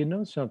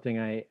 something.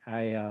 I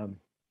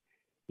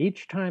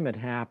each time it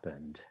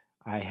happened,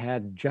 I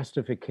had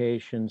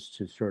justifications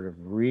to sort of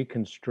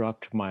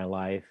reconstruct my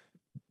life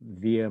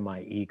via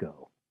my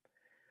ego.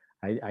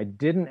 I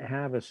didn't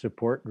have a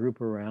support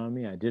group around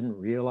me. I didn't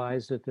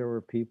realize that there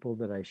were people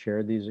that I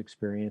shared these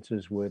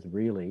experiences with,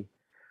 really.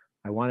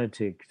 I wanted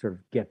to sort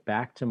of get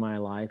back to my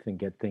life and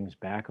get things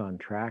back on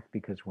track,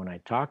 because when I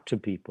talked to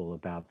people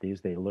about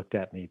these, they looked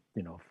at me,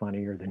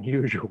 funnier than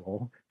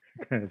usual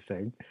kind of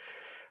thing.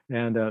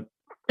 And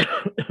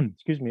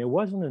excuse me, it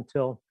wasn't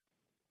until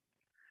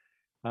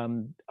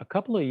a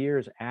couple of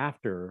years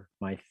after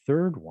my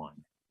 3rd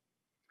one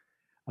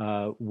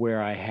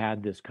where I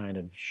had this kind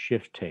of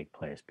shift take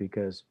place,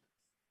 because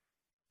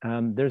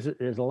there's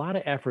a lot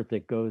of effort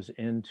that goes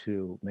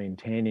into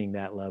maintaining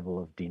that level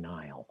of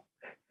denial,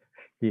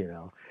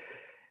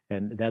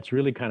 And that's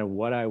really kind of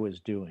what I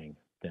was doing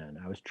then.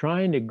 I was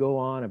trying to go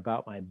on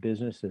about my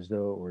business as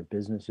though it were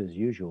business as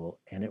usual,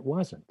 and it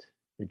wasn't.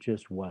 It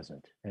just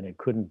wasn't, and it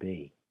couldn't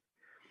be.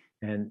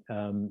 And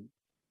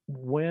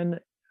when,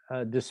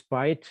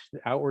 despite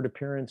outward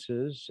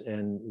appearances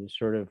and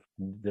sort of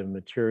the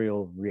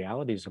material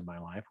realities of my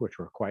life, which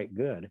were quite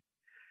good,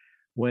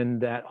 when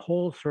that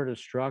whole sort of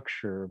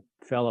structure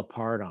fell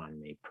apart on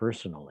me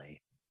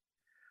personally,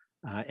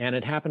 and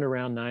it happened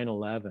around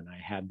 9/11, I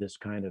had this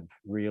kind of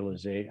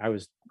realization.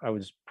 I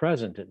was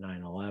present at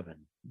 9/11,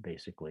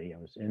 basically. I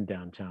was in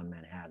downtown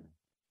Manhattan.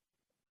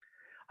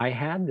 I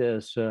had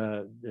this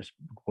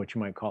what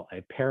you might call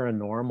a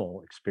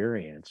paranormal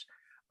experience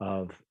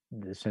of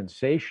the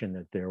sensation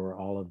that there were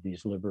all of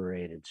these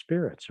liberated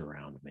spirits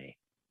around me.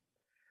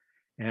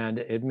 And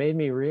it made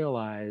me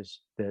realize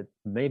that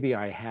maybe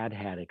I had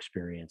had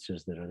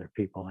experiences that other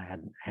people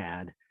hadn't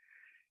had,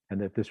 and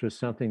that this was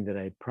something that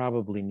I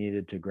probably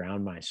needed to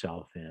ground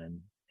myself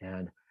in.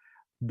 And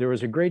there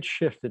was a great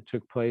shift that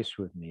took place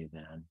with me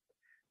then,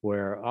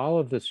 where all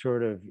of the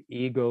sort of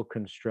ego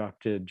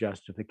constructed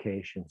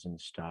justifications and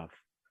stuff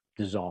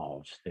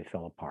dissolved. They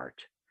fell apart.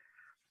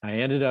 I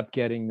ended up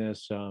getting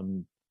this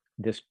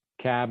this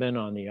cabin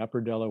on the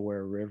Upper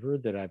Delaware River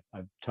that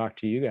I've talked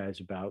to you guys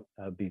about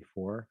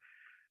before,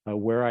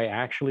 where I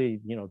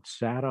actually,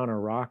 sat on a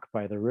rock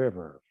by the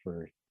river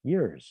for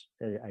years.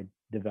 I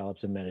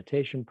developed a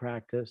meditation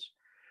practice.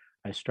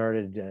 I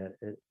started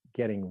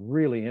getting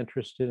really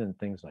interested in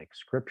things like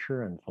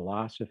scripture and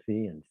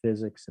philosophy and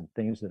physics and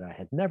things that I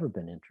had never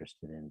been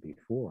interested in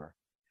before.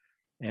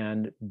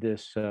 And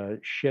this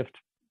shift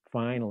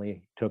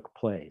finally took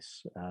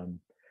place.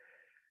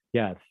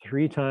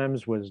 3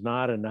 times was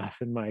not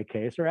enough in my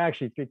case, or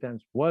actually 3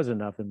 times was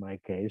enough in my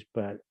case.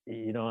 But,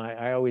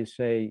 I always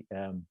say,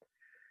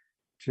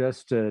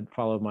 just to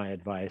follow my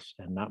advice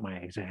and not my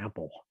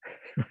example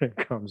when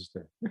it comes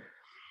to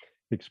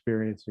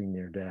experiencing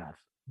near death.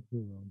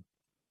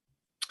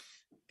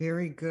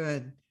 Very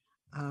good.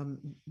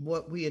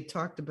 What we had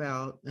talked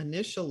about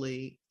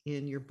initially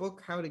in your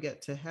book, How to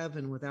Get to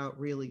Heaven Without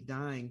Really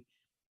Dying,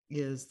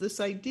 is this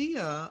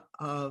idea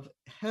of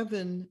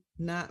heaven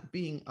not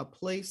being a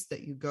place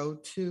that you go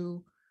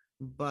to,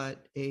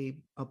 but a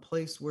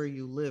place where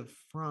you live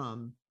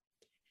from.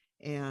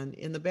 And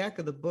in the back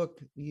of the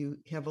book, you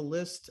have a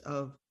list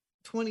of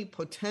 20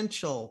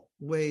 potential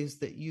ways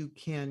that you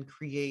can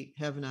create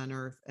heaven on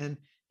earth. And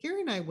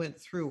Gary and I went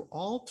through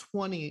all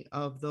 20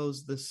 of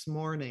those this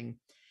morning.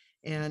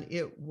 And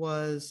it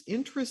was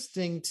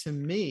interesting to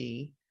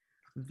me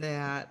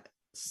that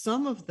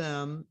some of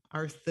them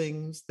are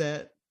things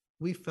that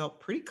we felt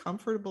pretty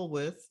comfortable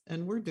with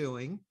and we're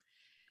doing,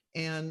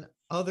 and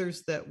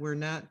others that we're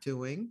not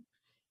doing.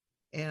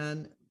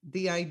 And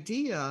the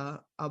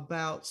idea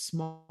about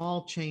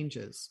small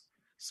changes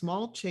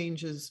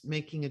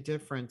making a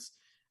difference,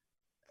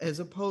 as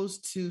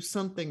opposed to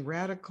something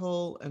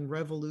radical and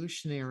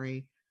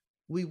revolutionary,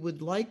 we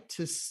would like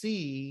to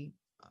see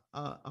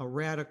a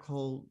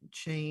radical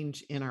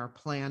change in our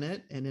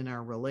planet and in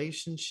our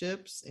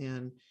relationships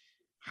and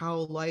how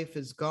life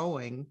is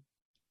going.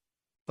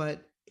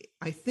 But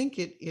I think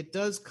it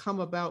does come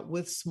about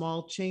with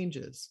small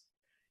changes,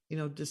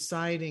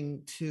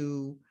 deciding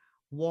to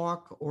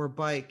walk or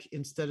bike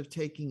instead of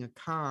taking a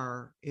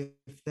car, if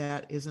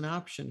that is an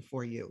option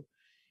for you.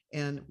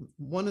 And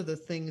one of the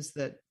things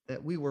that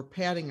we were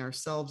patting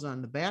ourselves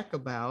on the back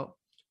about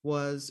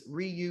was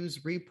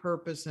reuse,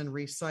 repurpose, and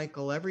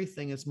recycle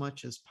everything as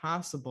much as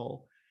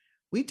possible.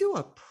 We do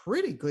a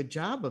pretty good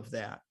job of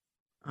that.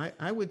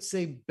 I would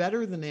say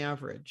better than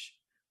average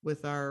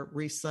with our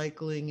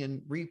recycling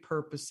and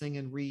repurposing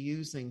and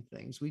reusing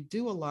things. We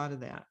do a lot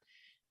of that.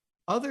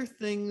 Other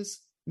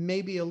things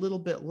maybe a little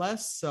bit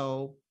less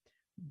so,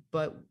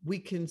 but we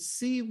can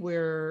see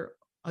where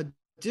a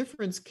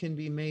difference can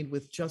be made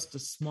with just a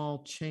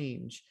small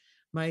change.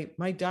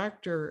 My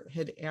doctor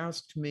had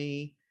asked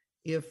me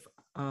if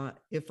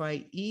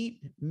I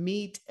eat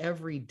meat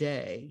every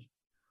day,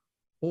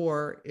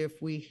 or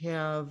if we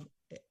have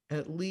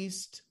at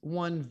least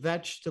one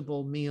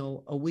vegetable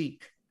meal a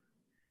week.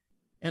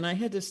 And I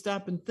had to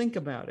stop and think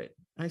about it.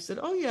 I said,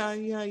 "Oh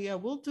yeah,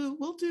 we'll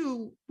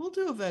do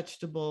a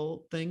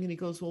vegetable thing." And he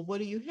goes, "Well, what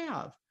do you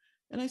have?"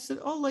 And I said,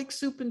 "Oh, like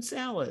soup and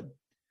salad."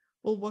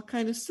 "Well, what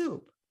kind of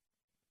soup?"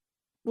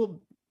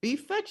 "Well,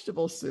 beef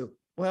vegetable soup."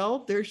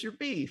 "Well, there's your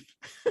beef."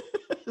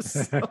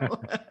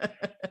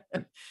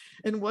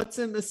 And what's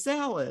in the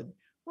salad?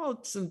 "Well,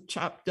 it's some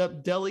chopped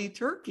up deli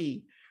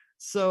turkey."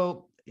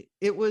 So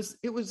it was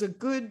a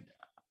good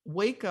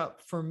wake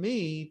up for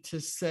me to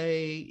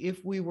say,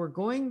 if we were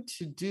going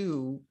to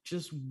do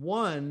just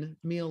one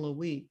meal a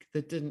week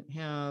that didn't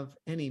have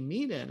any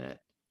meat in it,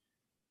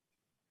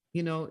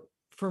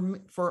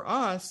 for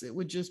us, it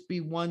would just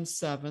be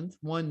 1/7,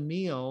 one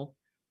meal.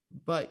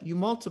 But you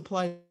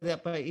multiply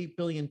that by 8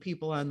 billion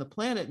people on the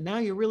planet, now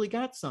you really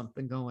got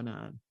something going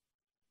on.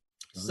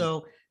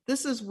 So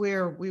this is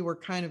where we were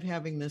kind of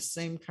having this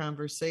same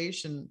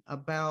conversation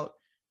about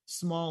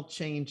small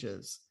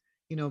changes,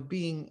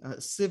 being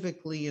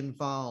civically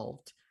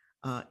involved,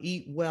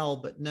 eat well,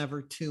 but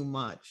never too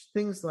much,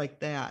 things like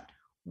that.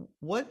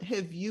 What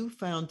have you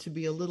found to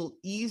be a little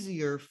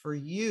easier for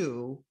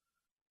you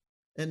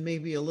and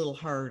maybe a little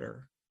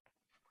harder?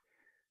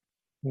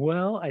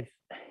 Well, I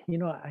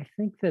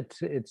think that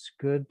it's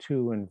good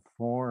to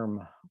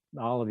inform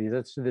all of you.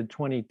 That's the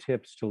 20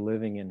 tips to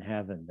living in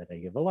heaven that I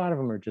give. A lot of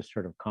them are just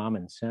sort of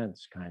common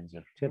sense kinds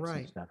of tips and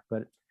Right. stuff.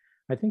 But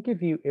I think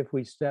if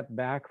we step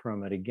back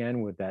from it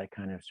again with that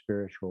kind of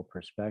spiritual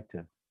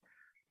perspective,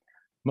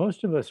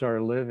 most of us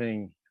are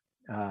living,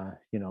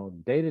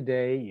 day to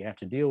day. You have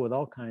to deal with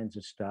all kinds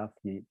of stuff.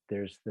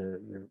 There's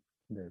the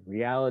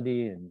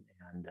reality and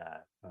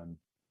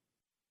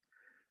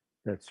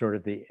that's sort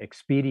of the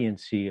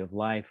expediency of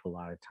life a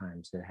lot of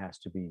times that has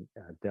to be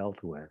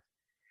dealt with,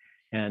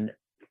 and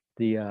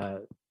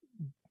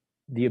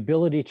the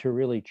ability to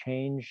really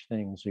change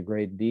things a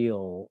great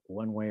deal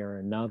one way or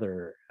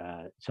another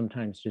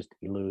sometimes just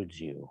eludes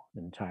you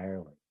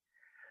entirely.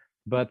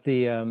 But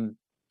the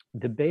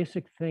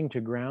basic thing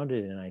to ground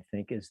it in, I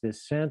think, is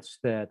this sense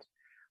that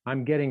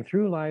I'm getting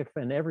through life,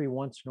 and every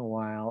once in a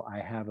while I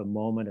have a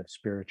moment of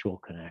spiritual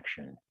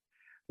connection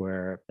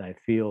where I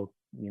feel,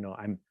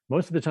 I'm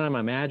most of the time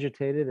I'm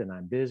agitated and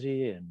I'm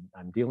busy and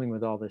I'm dealing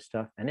with all this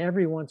stuff. And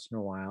every once in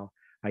a while,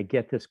 I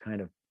get this kind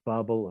of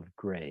bubble of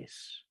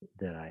grace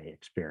that I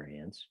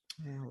experience.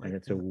 And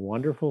it's a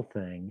wonderful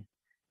thing.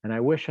 And I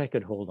wish I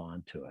could hold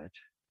on to it,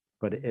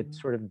 but it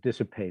sort of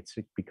dissipates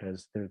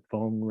because the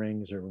phone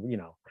rings or,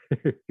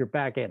 you're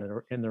back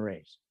in the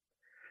race.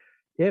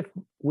 If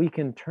we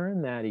can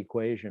turn that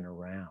equation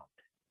around,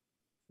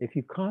 if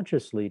you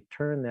consciously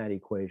turn that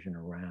equation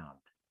around,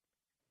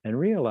 and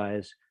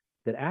realize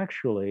that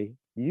actually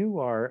you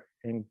are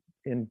in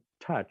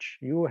touch,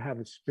 you have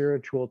a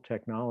spiritual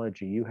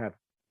technology, you have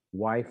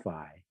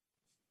Wi-Fi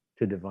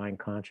to divine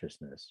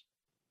consciousness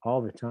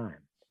all the time.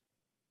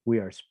 We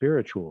are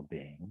spiritual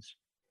beings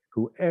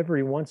who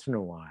every once in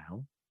a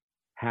while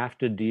have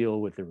to deal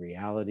with the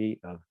reality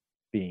of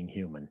being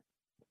human,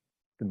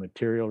 the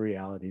material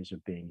realities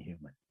of being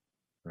human,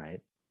 right?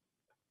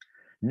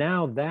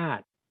 Now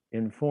that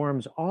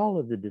informs all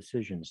of the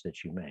decisions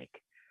that you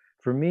make.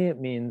 For me, it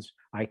means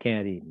I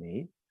can't eat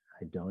meat.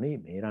 I don't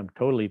eat meat. I'm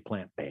totally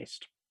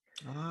plant-based.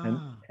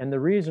 And the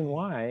reason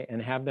why, and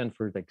have been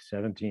for like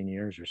 17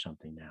 years or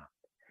something now.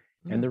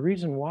 And the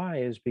reason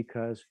why is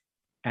because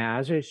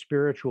as a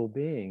spiritual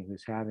being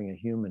who's having a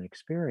human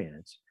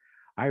experience,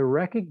 I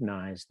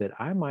recognize that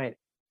I might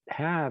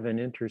have an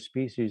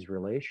interspecies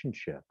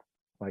relationship,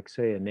 like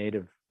say an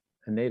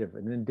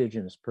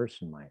indigenous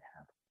person might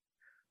have.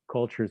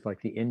 Cultures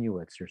like the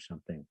Inuits or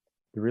something,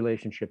 the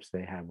relationships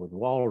they have with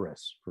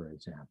walrus, for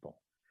example,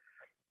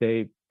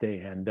 they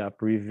end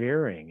up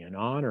revering and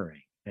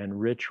honoring and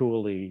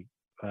ritually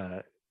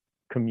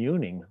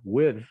communing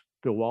with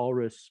the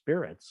walrus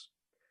spirits.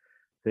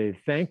 They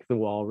thank the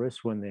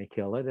walrus when they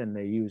kill it, and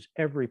they use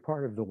every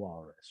part of the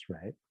walrus,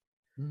 right?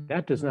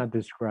 That does not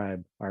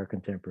describe our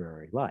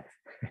contemporary life.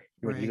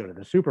 When you go to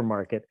the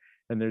supermarket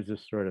and there's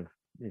this sort of,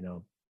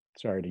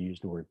 sorry to use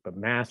the word, but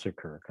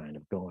massacre kind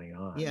of going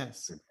on.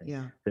 Yes.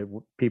 Yeah. That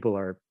people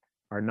are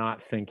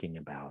not thinking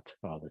about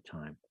all the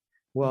time.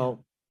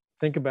 Well,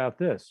 think about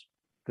this.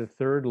 The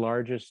third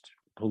largest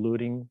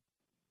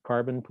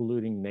carbon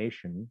polluting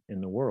nation in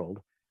the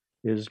world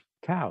is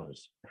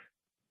cows.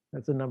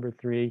 That's the number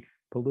 3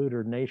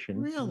 polluter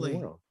nation in the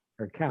world,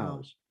 are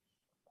cows.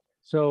 Wow.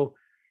 So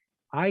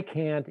I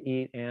can't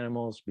eat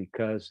animals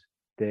because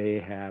they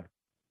have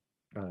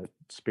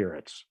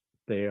spirits.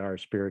 They are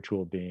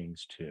spiritual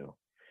beings too.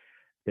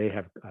 They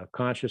have a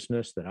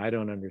consciousness that I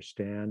don't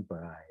understand,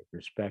 but I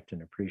respect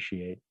and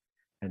appreciate.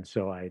 And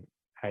so I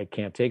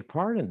can't take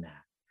part in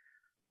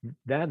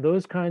that.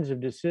 Those kinds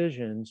of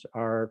decisions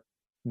are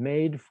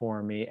made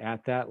for me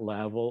at that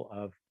level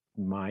of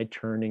my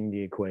turning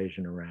the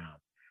equation around.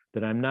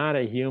 That I'm not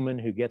a human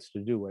who gets to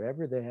do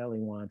whatever the hell he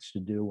wants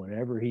to do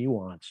whenever he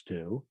wants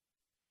to.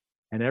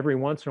 And every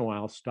once in a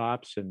while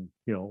stops and,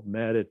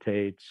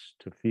 meditates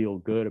to feel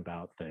good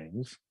about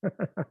things.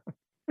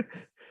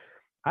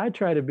 I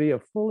try to be a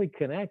fully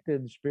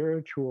connected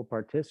spiritual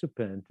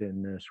participant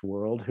in this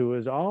world who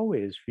is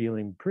always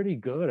feeling pretty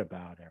good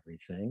about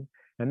everything,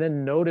 and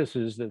then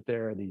notices that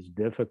there are these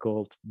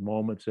difficult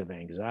moments of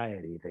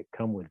anxiety that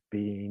come with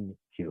being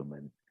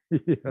human.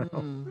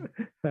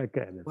 That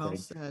kind of well thing.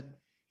 Said.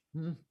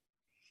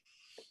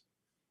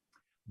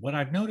 What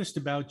I've noticed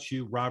about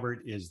you, Robert,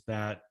 is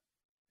that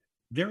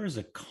there is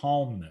a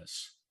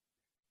calmness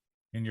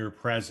in your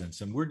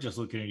presence, and we're just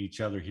looking at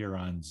each other here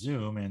on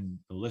Zoom, and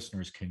the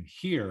listeners can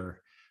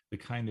hear the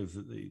kind of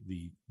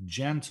the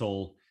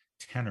gentle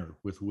tenor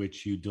with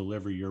which you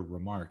deliver your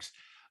remarks.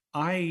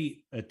 I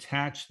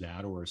attach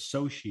that or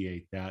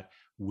associate that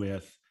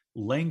with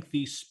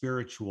lengthy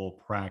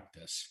spiritual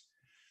practice,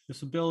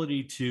 this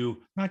ability to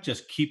not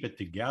just keep it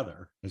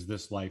together as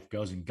this life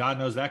goes, and God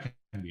knows that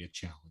can be a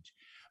challenge,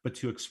 but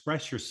to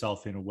express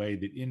yourself in a way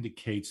that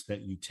indicates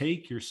that you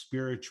take your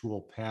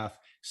spiritual path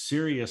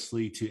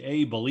seriously, to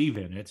A, believe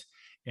in it,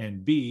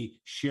 and B,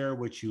 share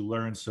what you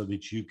learn so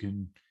that you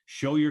can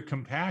show your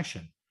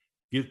compassion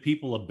give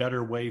people a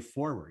better way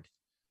forward.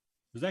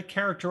 Does that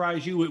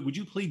characterize you? Would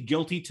you plead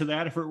guilty to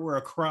that if it were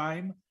a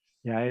crime?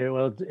 Yeah,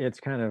 well, it's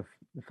kind of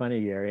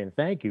funny, Gary, and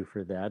thank you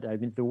for that. I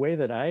mean, the way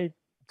that I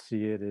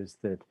see it is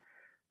that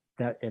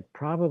it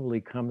probably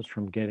comes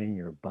from getting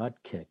your butt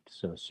kicked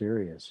so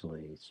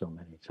seriously so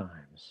many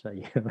times. So,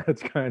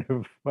 that's kind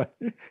of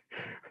funny.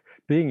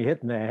 Being hit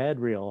in the head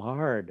real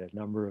hard a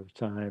number of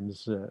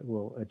times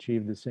will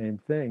achieve the same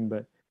thing,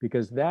 but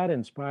because that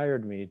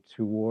inspired me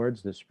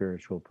towards the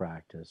spiritual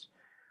practice,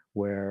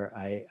 where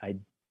I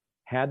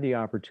had the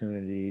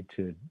opportunity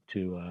to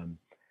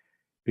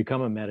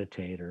become a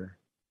meditator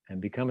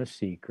and become a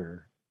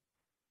seeker,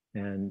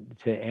 and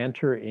to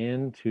enter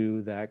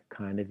into that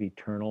kind of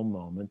eternal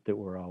moment that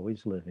we're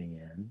always living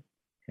in,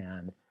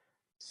 and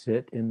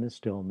sit in the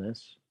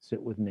stillness,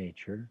 sit with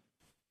nature,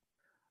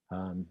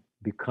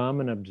 become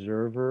an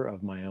observer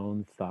of my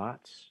own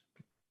thoughts.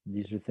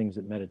 These are things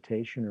that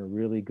meditation are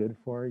really good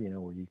for,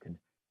 where you can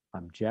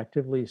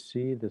objectively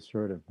see the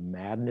sort of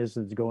madness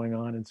that's going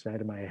on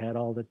inside of my head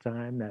all the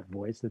time, that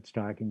voice that's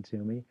talking to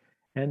me,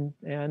 and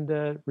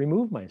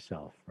remove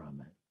myself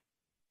from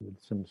it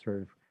with some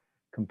sort of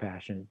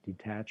compassionate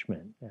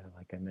detachment,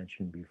 like I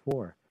mentioned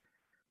before.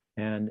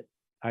 And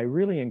I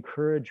really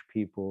encourage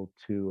people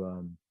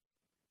to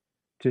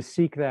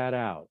seek that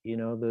out,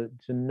 to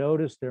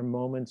notice their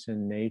moments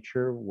in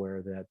nature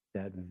where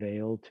that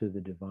veil to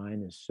the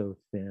divine is so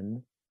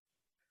thin.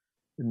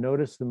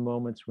 Notice the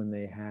moments when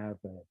they have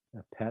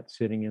a pet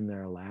sitting in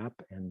their lap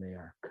and they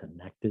are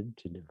connected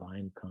to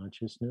divine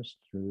consciousness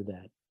through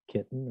that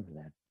kitten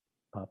or that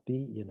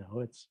puppy.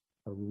 It's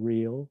a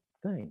real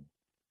thing.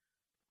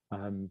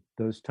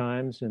 Those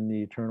times in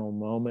the eternal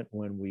moment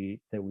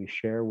that we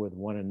share with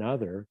one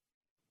another,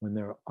 when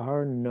there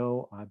are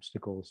no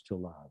obstacles to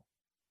love,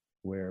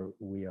 where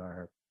we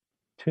are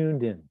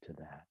tuned into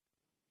that,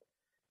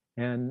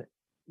 and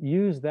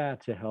use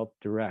that to help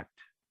direct,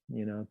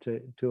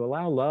 to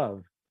allow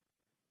love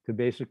to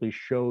basically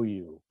show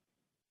you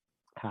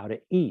how to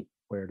eat,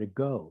 where to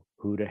go,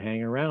 who to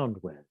hang around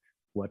with,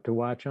 what to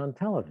watch on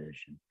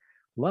television.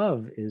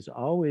 Love is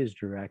always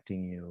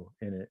directing you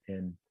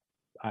in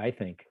I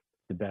think,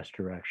 the best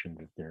direction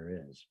that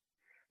there is.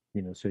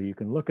 So you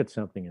can look at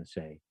something and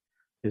say,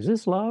 is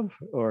this love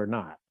or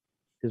not?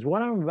 Is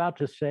what I'm about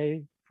to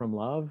say from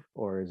love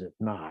or is it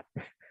not?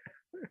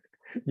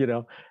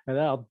 And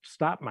I'll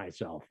stop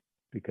myself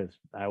because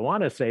I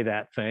want to say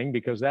that thing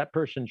because that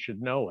person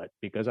should know it,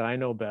 because I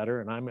know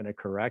better and I'm going to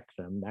correct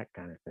them, that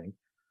kind of thing.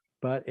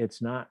 But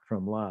it's not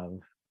from love.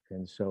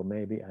 And so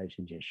maybe I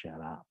should just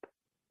shut up,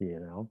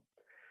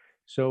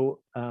 So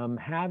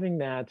having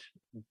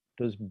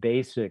those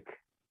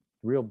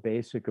real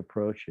basic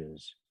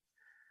approaches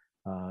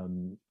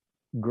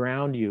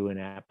ground you in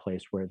that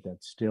place where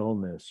that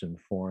stillness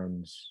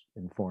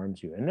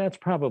informs you. And that's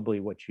probably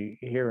what you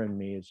hear in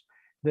me, is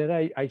that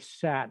I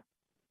sat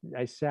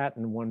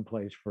in one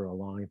place for a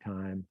long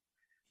time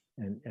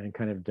and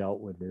kind of dealt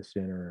with this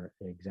inner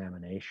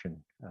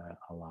examination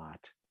a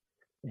lot.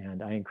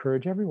 And I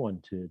encourage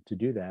everyone to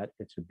do that.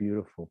 It's a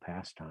beautiful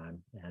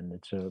pastime, and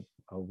it's a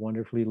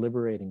wonderfully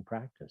liberating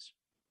practice.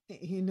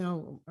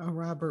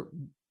 Robert,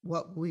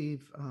 what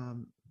we've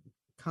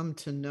come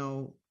to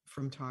know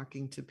from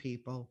talking to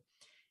people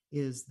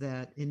is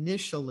that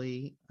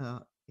initially,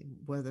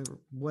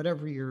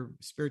 whatever your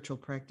spiritual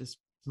practice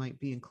might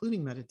be,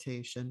 including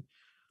meditation,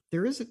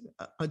 there is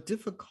a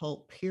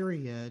difficult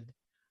period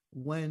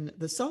when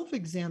the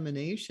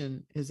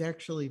self-examination is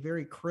actually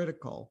very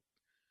critical.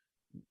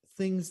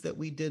 Things that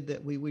we did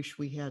that we wish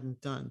we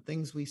hadn't done,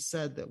 things we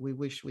said that we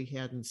wish we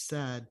hadn't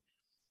said.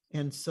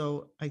 And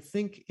so I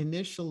think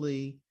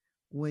initially,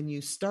 when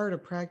you start a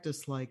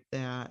practice like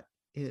that,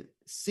 it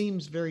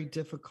seems very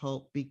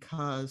difficult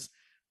because,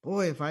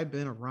 boy, have I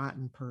been a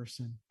rotten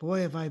person.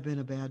 Boy, have I been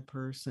a bad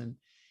person.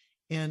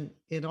 And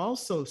it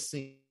also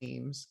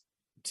seems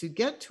to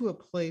get to a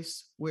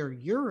place where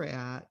you're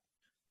at,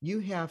 you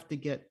have to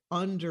get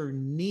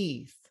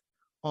underneath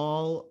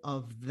all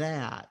of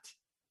that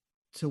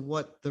to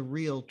what the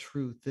real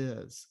truth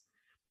is.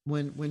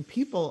 When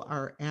people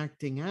are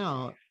acting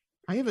out,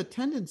 I have a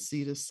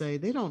tendency to say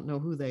they don't know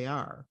who they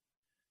are,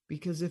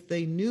 because if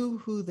they knew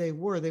who they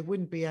were, they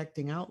wouldn't be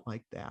acting out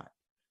like that.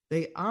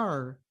 They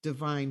are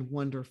divine,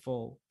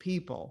 wonderful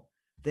people.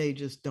 They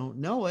just don't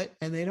know it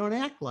and they don't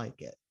act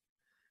like it.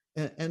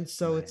 And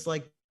so It's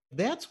like,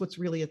 that's what's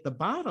really at the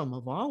bottom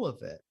of all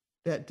of it,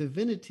 that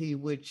divinity,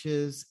 which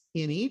is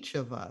in each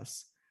of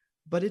us.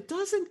 But it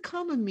doesn't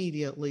come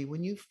immediately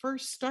when you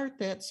first start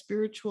that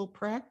spiritual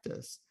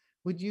practice.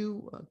 Would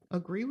you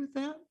agree with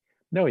that?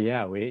 No,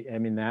 yeah.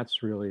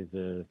 That's really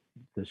the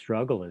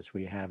struggle, is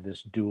we have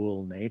this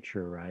dual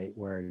nature, right?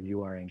 Where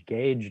you are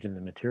engaged in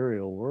the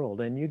material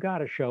world and you got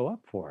to show up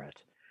for it.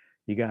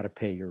 You got to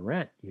pay your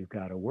rent. You've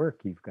got to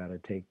work. You've got to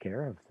take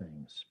care of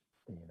things,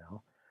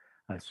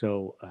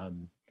 So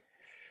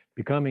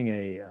becoming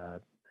a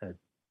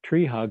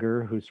tree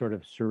hugger who sort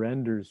of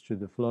surrenders to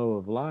the flow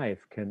of life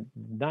can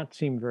not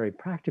seem very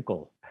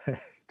practical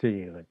to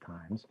you at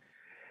times.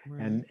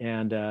 Right.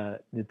 And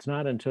it's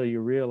not until you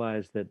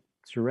realize that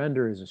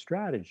surrender is a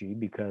strategy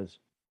because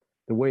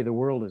the way the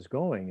world is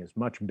going is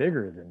much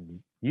bigger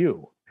than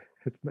you.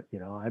 You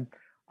know,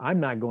 I'm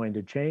not going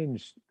to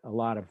change a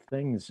lot of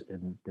things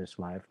in this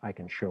life. I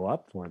can show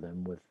up for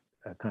them with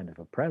a kind of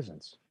a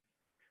presence.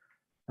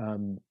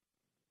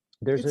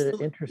 There's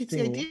an interesting. It's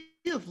the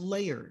idea of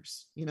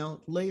layers, you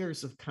know,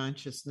 layers of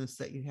consciousness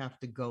that you have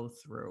to go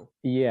through.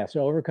 Yeah,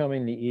 so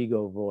overcoming the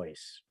ego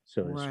voice,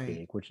 so to Right,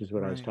 speak, which is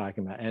what I was right.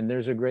 talking about. And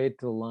there's a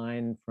great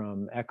line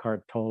from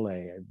Eckhart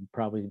Tolle.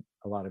 Probably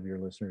a lot of your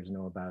listeners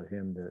know about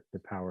him, the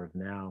Power of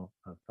Now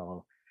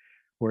fellow,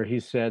 where he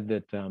said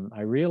that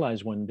I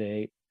realized one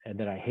day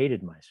that I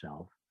hated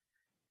myself.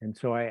 And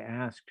so I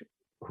asked,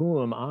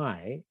 who am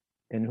I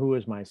and who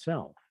is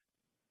myself?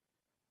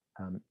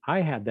 I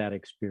had that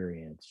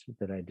experience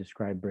that I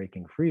described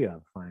breaking free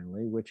of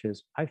finally, which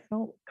is I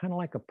felt kind of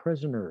like a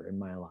prisoner in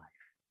my life.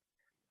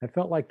 I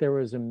felt like there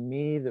was a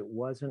me that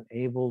wasn't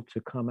able to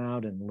come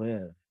out and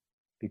live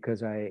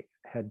because I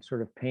had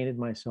sort of painted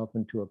myself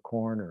into a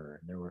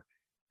corner, and there were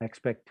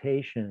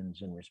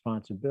expectations and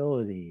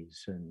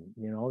responsibilities and,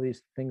 you know, all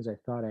these things I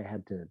thought I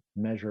had to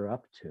measure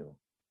up to.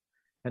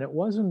 And it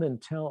wasn't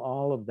until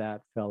all of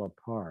that fell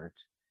apart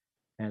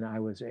and I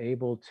was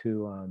able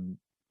to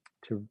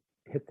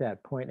hit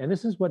that point. And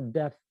this is what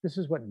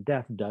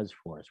death does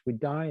for us. We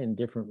die in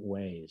different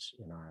ways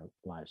in our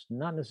lives,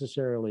 not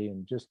necessarily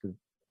in just the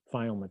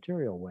final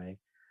material way,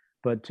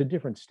 but to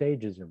different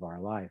stages of our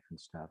life and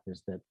stuff,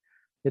 is that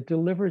it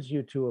delivers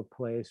you to a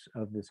place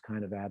of this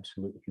kind of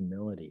absolute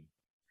humility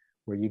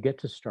where you get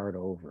to start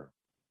over,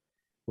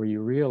 where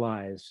you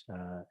realize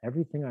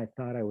everything I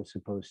thought I was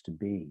supposed to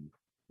be.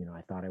 You know,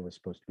 I thought I was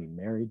supposed to be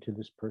married to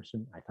this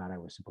person. I thought I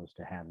was supposed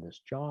to have this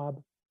job.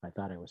 I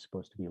thought I was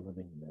supposed to be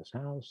living in this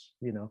house.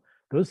 You know,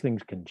 those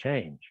things can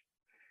change.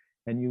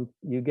 And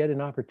you get an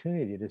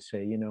opportunity to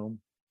say, you know,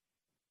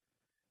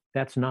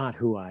 that's not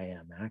who I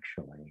am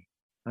actually.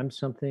 I'm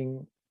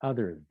something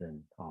other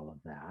than all of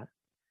that.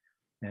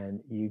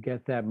 And you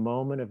get that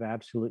moment of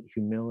absolute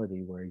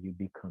humility where you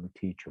become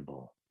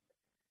teachable,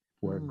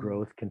 where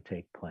growth can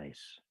take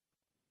place.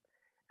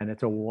 And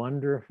it's a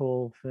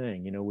wonderful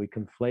thing. You know, we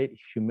conflate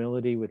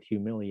humility with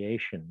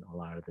humiliation a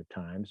lot of the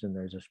times, and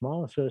there's a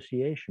small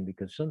association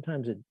because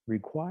sometimes it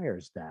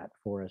requires that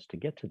for us to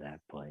get to that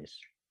place.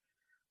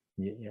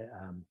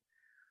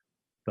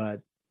 But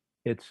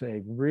it's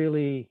a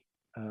really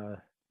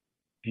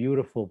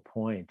beautiful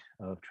point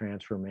of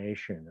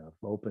transformation, of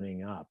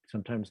opening up.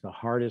 Sometimes the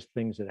hardest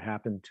things that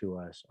happen to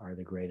us are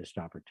the greatest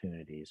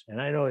opportunities.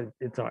 And I know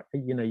it's,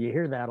 you know, you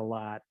hear that a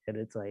lot and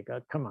it's like, oh,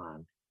 come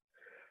on.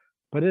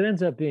 But it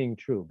ends up being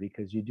true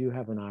because you do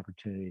have an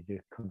opportunity to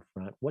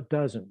confront what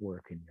doesn't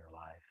work in your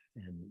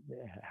life and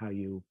how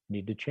you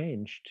need to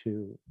change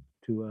to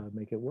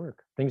make it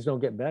work. Things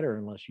don't get better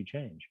unless you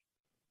change.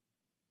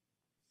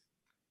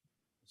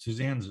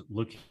 Suzanne's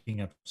looking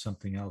at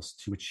something else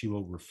to which she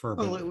will refer.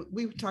 Well,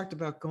 we talked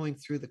about going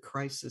through the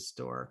crisis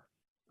door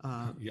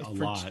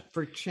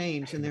for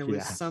change, and there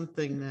was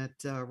something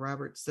that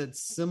Robert said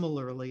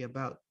similarly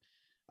about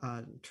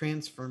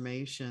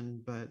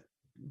transformation. But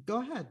go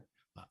ahead.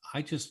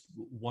 I just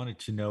wanted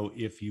to know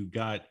if you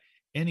got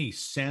any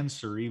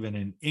sense or even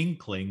an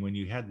inkling when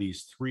you had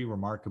these three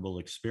remarkable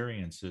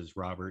experiences,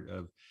 Robert,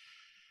 of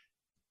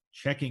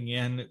checking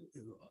in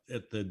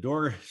at the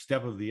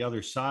doorstep of the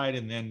other side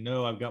and then,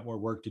 no, I've got more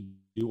work to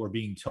do, or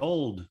being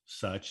told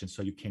such. And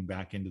so you came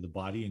back into the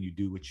body and you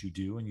do what you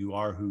do and you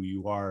are who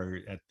you are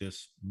at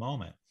this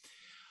moment.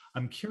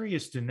 I'm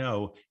curious to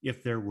know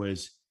if there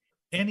was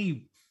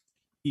any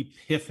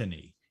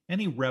epiphany,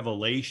 any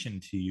revelation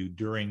to you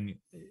during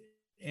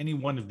any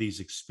one of these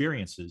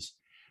experiences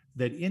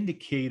that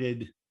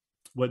indicated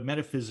what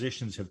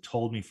metaphysicians have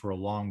told me for a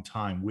long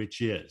time,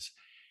 which is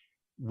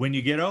when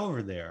you get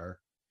over there,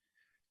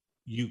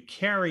 you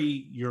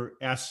carry your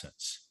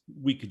essence.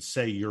 We could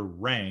say your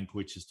rank,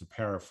 which is to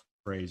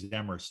paraphrase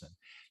Emerson.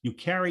 You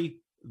carry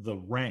the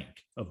rank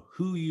of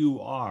who you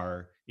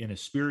are in a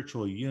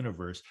spiritual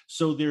universe.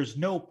 So there's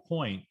no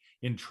point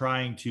in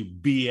trying to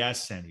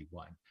BS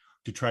anyone,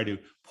 to try to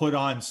put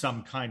on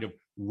some kind of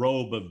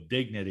robe of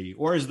dignity,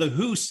 or as the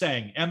Who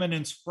sang,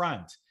 eminence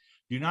front.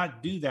 Do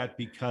not do that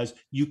because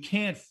you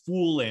can't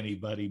fool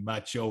anybody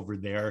much over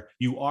there.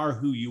 You are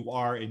who you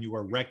are and you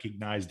are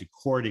recognized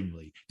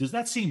accordingly. Does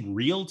that seem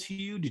real to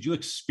you? Did you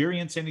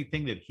experience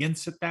anything that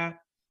hints at that?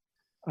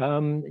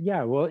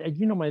 Yeah, well,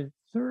 you know, my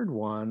third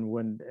one,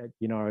 when,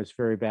 you know, I was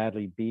very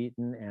badly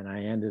beaten and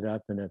I ended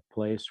up in a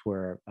place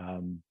where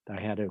I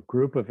had a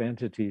group of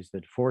entities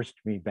that forced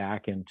me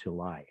back into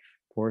life,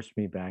 forced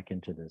me back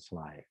into this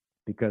life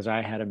because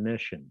I had a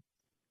mission,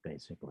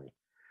 basically.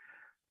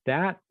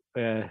 That,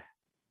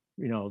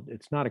 you know,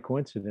 it's not a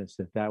coincidence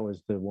that that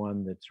was the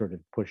one that sort of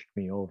pushed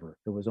me over.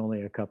 It was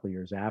only a couple of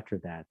years after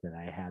that that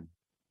I had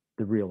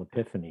the real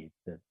epiphany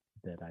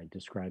that I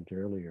described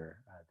earlier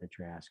that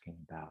you're asking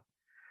about.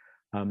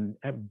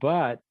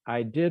 But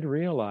I did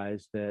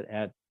realize that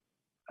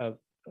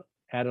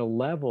at a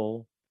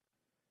level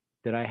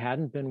that I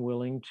hadn't been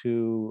willing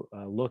to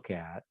look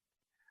at,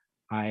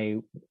 I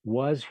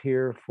was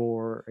here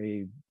for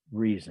a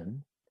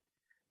reason,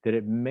 that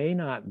it may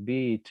not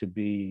be to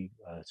be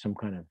some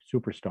kind of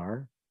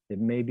superstar. It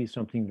may be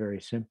something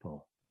very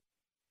simple.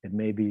 It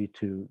may be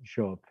to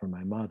show up for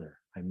my mother.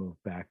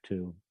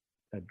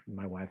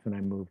 My wife and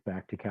I moved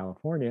back to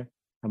California.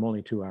 I'm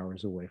only 2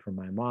 hours away from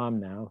my mom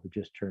now, who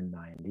just turned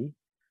 90.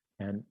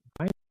 And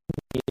I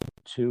need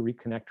to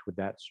reconnect with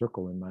that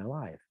circle in my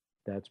life.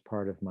 That's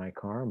part of my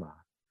karma.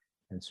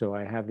 And so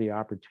I have the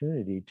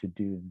opportunity to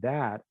do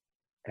that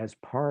as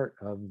part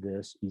of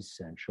this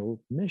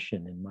essential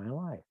mission in my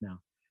life. Now,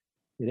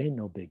 it ain't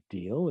no big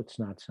deal. It's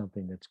not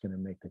something that's going to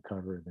make the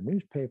cover of the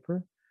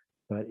newspaper,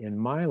 but in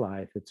my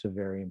life, it's a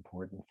very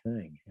important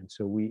thing. And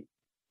so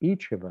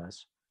each of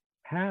us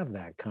have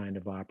that kind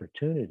of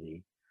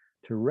opportunity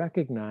to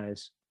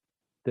recognize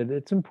that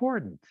it's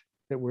important,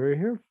 that we're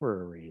here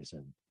for a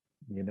reason,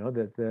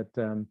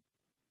 that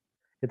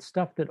it's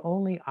stuff that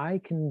only I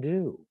can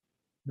do.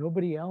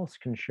 Nobody else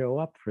can show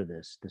up for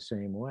this the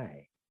same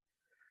way.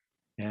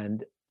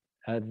 And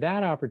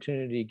that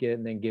opportunity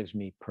then gives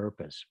me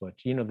purpose. But,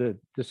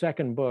 the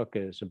second book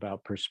is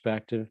about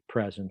perspective,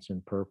 presence,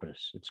 and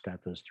purpose. It's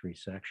got those 3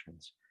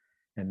 sections.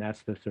 And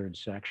that's the third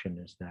section,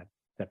 is that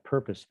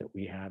purpose that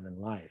we have in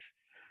life,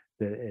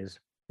 that is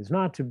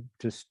not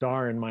to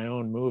star in my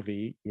own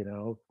movie,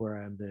 where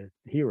I'm the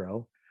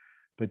hero,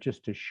 but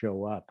just to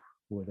show up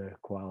with a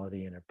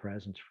quality and a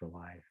presence for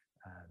life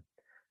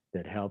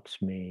that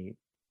helps me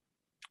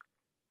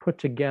put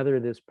together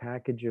this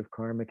package of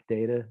karmic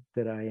data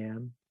that I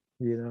am,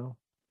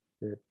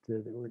 that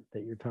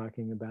you're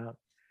talking about,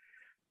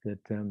 that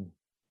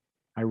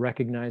I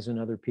recognize in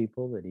other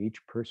people that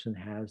each person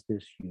has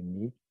this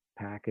unique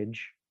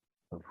package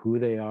of who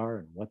they are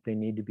and what they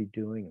need to be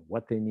doing and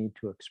what they need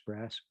to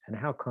express and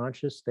how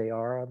conscious they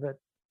are of it,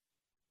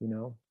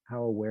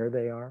 how aware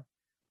they are.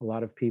 A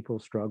lot of people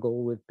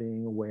struggle with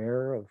being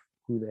aware of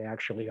who they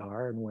actually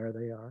are and where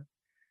they are.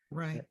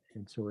 Right.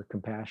 And so we're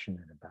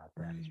compassionate about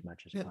that as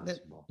much as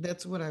possible.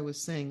 That's what I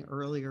was saying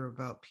earlier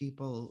about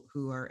people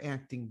who are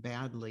acting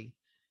badly.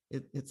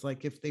 It's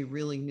like if they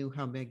really knew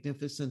how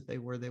magnificent they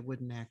were, they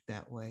wouldn't act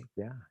that way.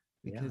 Yeah.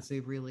 Because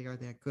they really are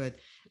that good.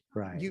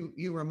 Right.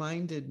 You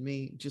reminded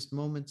me just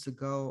moments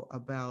ago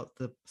about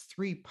the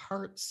 3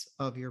 parts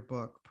of your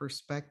book: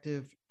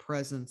 perspective,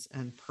 presence,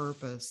 and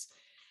purpose.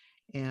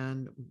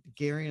 And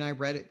Gary and I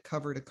read it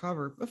cover to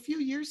cover a few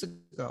years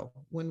ago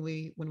when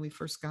we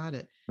first got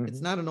it. Mm-hmm.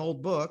 It's not an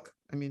old book.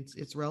 I mean,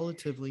 it's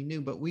relatively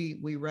new, but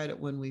we read it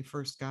when we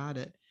first got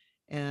it.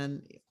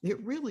 And it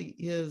really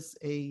is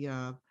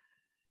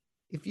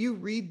if you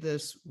read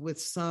this with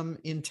some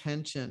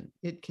intention,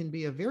 it can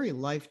be a very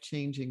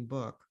life-changing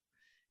book.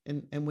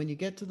 And when you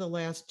get to the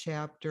last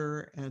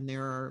chapter and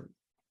there are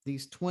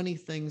these 20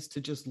 things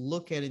to just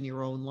look at in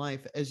your own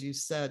life, as you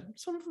said,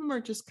 some of them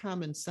are just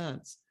common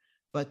sense,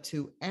 but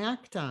to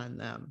act on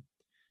them,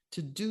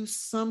 to do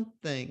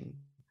something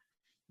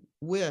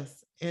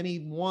with any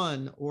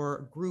one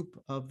or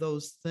group of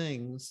those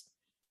things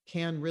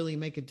can really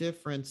make a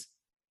difference,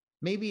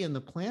 maybe in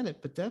the planet,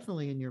 but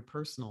definitely in your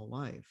personal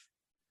life.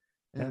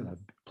 Yeah,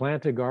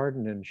 plant a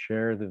garden and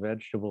share the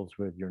vegetables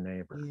with your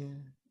neighbor.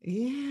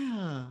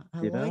 Yeah, I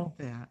like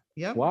that.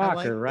 Yep.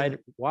 Walk or ride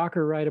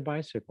a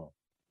bicycle.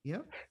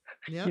 Yep.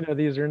 Yeah.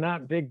 These are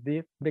not big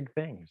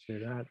things. They're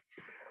not,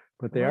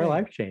 but they are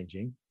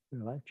life-changing.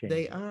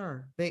 They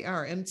are.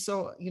 And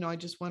so, I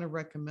just want to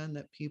recommend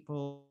that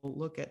people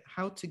look at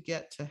How to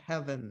Get to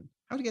Heaven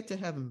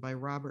by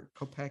Robert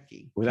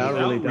Kopecky. Without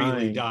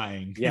really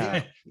dying.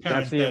 Yeah.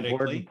 That's the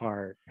important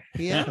part.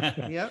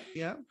 Yeah.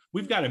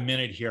 We've got a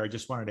minute here. I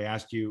just wanted to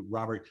ask you,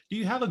 Robert, do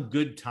you have a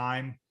good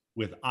time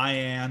with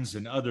IANDS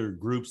and other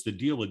groups that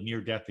deal with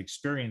near-death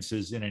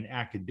experiences in an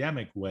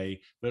academic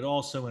way, but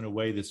also in a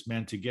way that's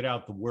meant to get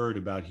out the word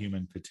about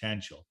human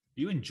potential?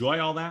 Do you enjoy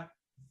all that?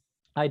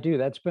 I do.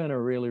 That's been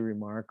a really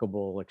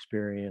remarkable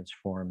experience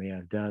for me.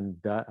 I've done,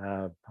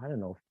 12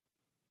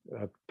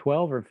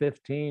 or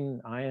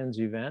 15 IANDS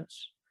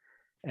events,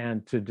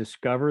 and to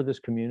discover this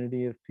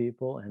community of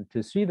people and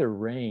to see the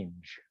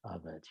range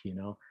of it,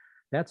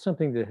 that's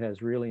something that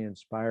has really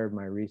inspired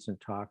my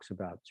recent talks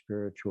about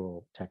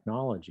spiritual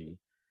technology,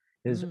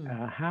 is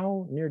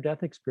how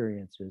near-death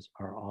experiences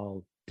are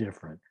all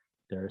different.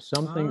 There are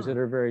some things that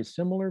are very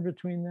similar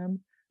between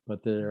them,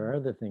 but there are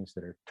other things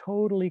that are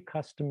totally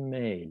custom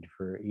made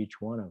for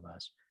each one of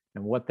us.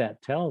 And what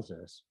that tells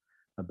us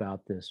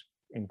about this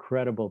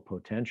incredible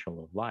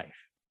potential of life,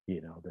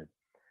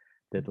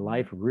 that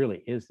life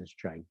really is this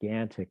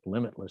gigantic,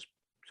 limitless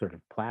sort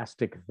of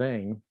plastic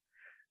thing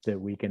that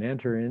we can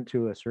enter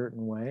into a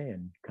certain way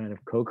and kind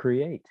of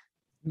co-create.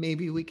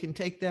 Maybe we can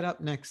take that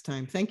up next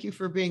time. Thank you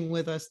for being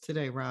with us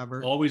today,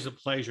 Robert. Always a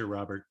pleasure,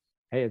 Robert.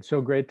 Hey, it's so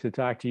great to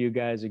talk to you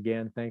guys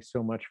again. Thanks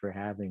so much for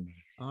having me.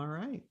 All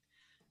right.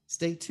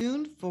 Stay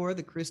tuned for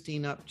the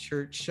Christine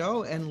Upchurch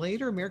Show and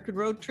later American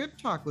Road Trip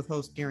Talk with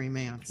host Gary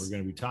Mance. We're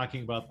going to be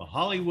talking about the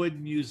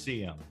Hollywood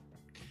Museum.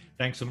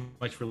 Thanks so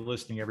much for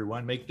listening,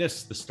 everyone. Make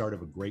this the start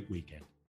of a great weekend.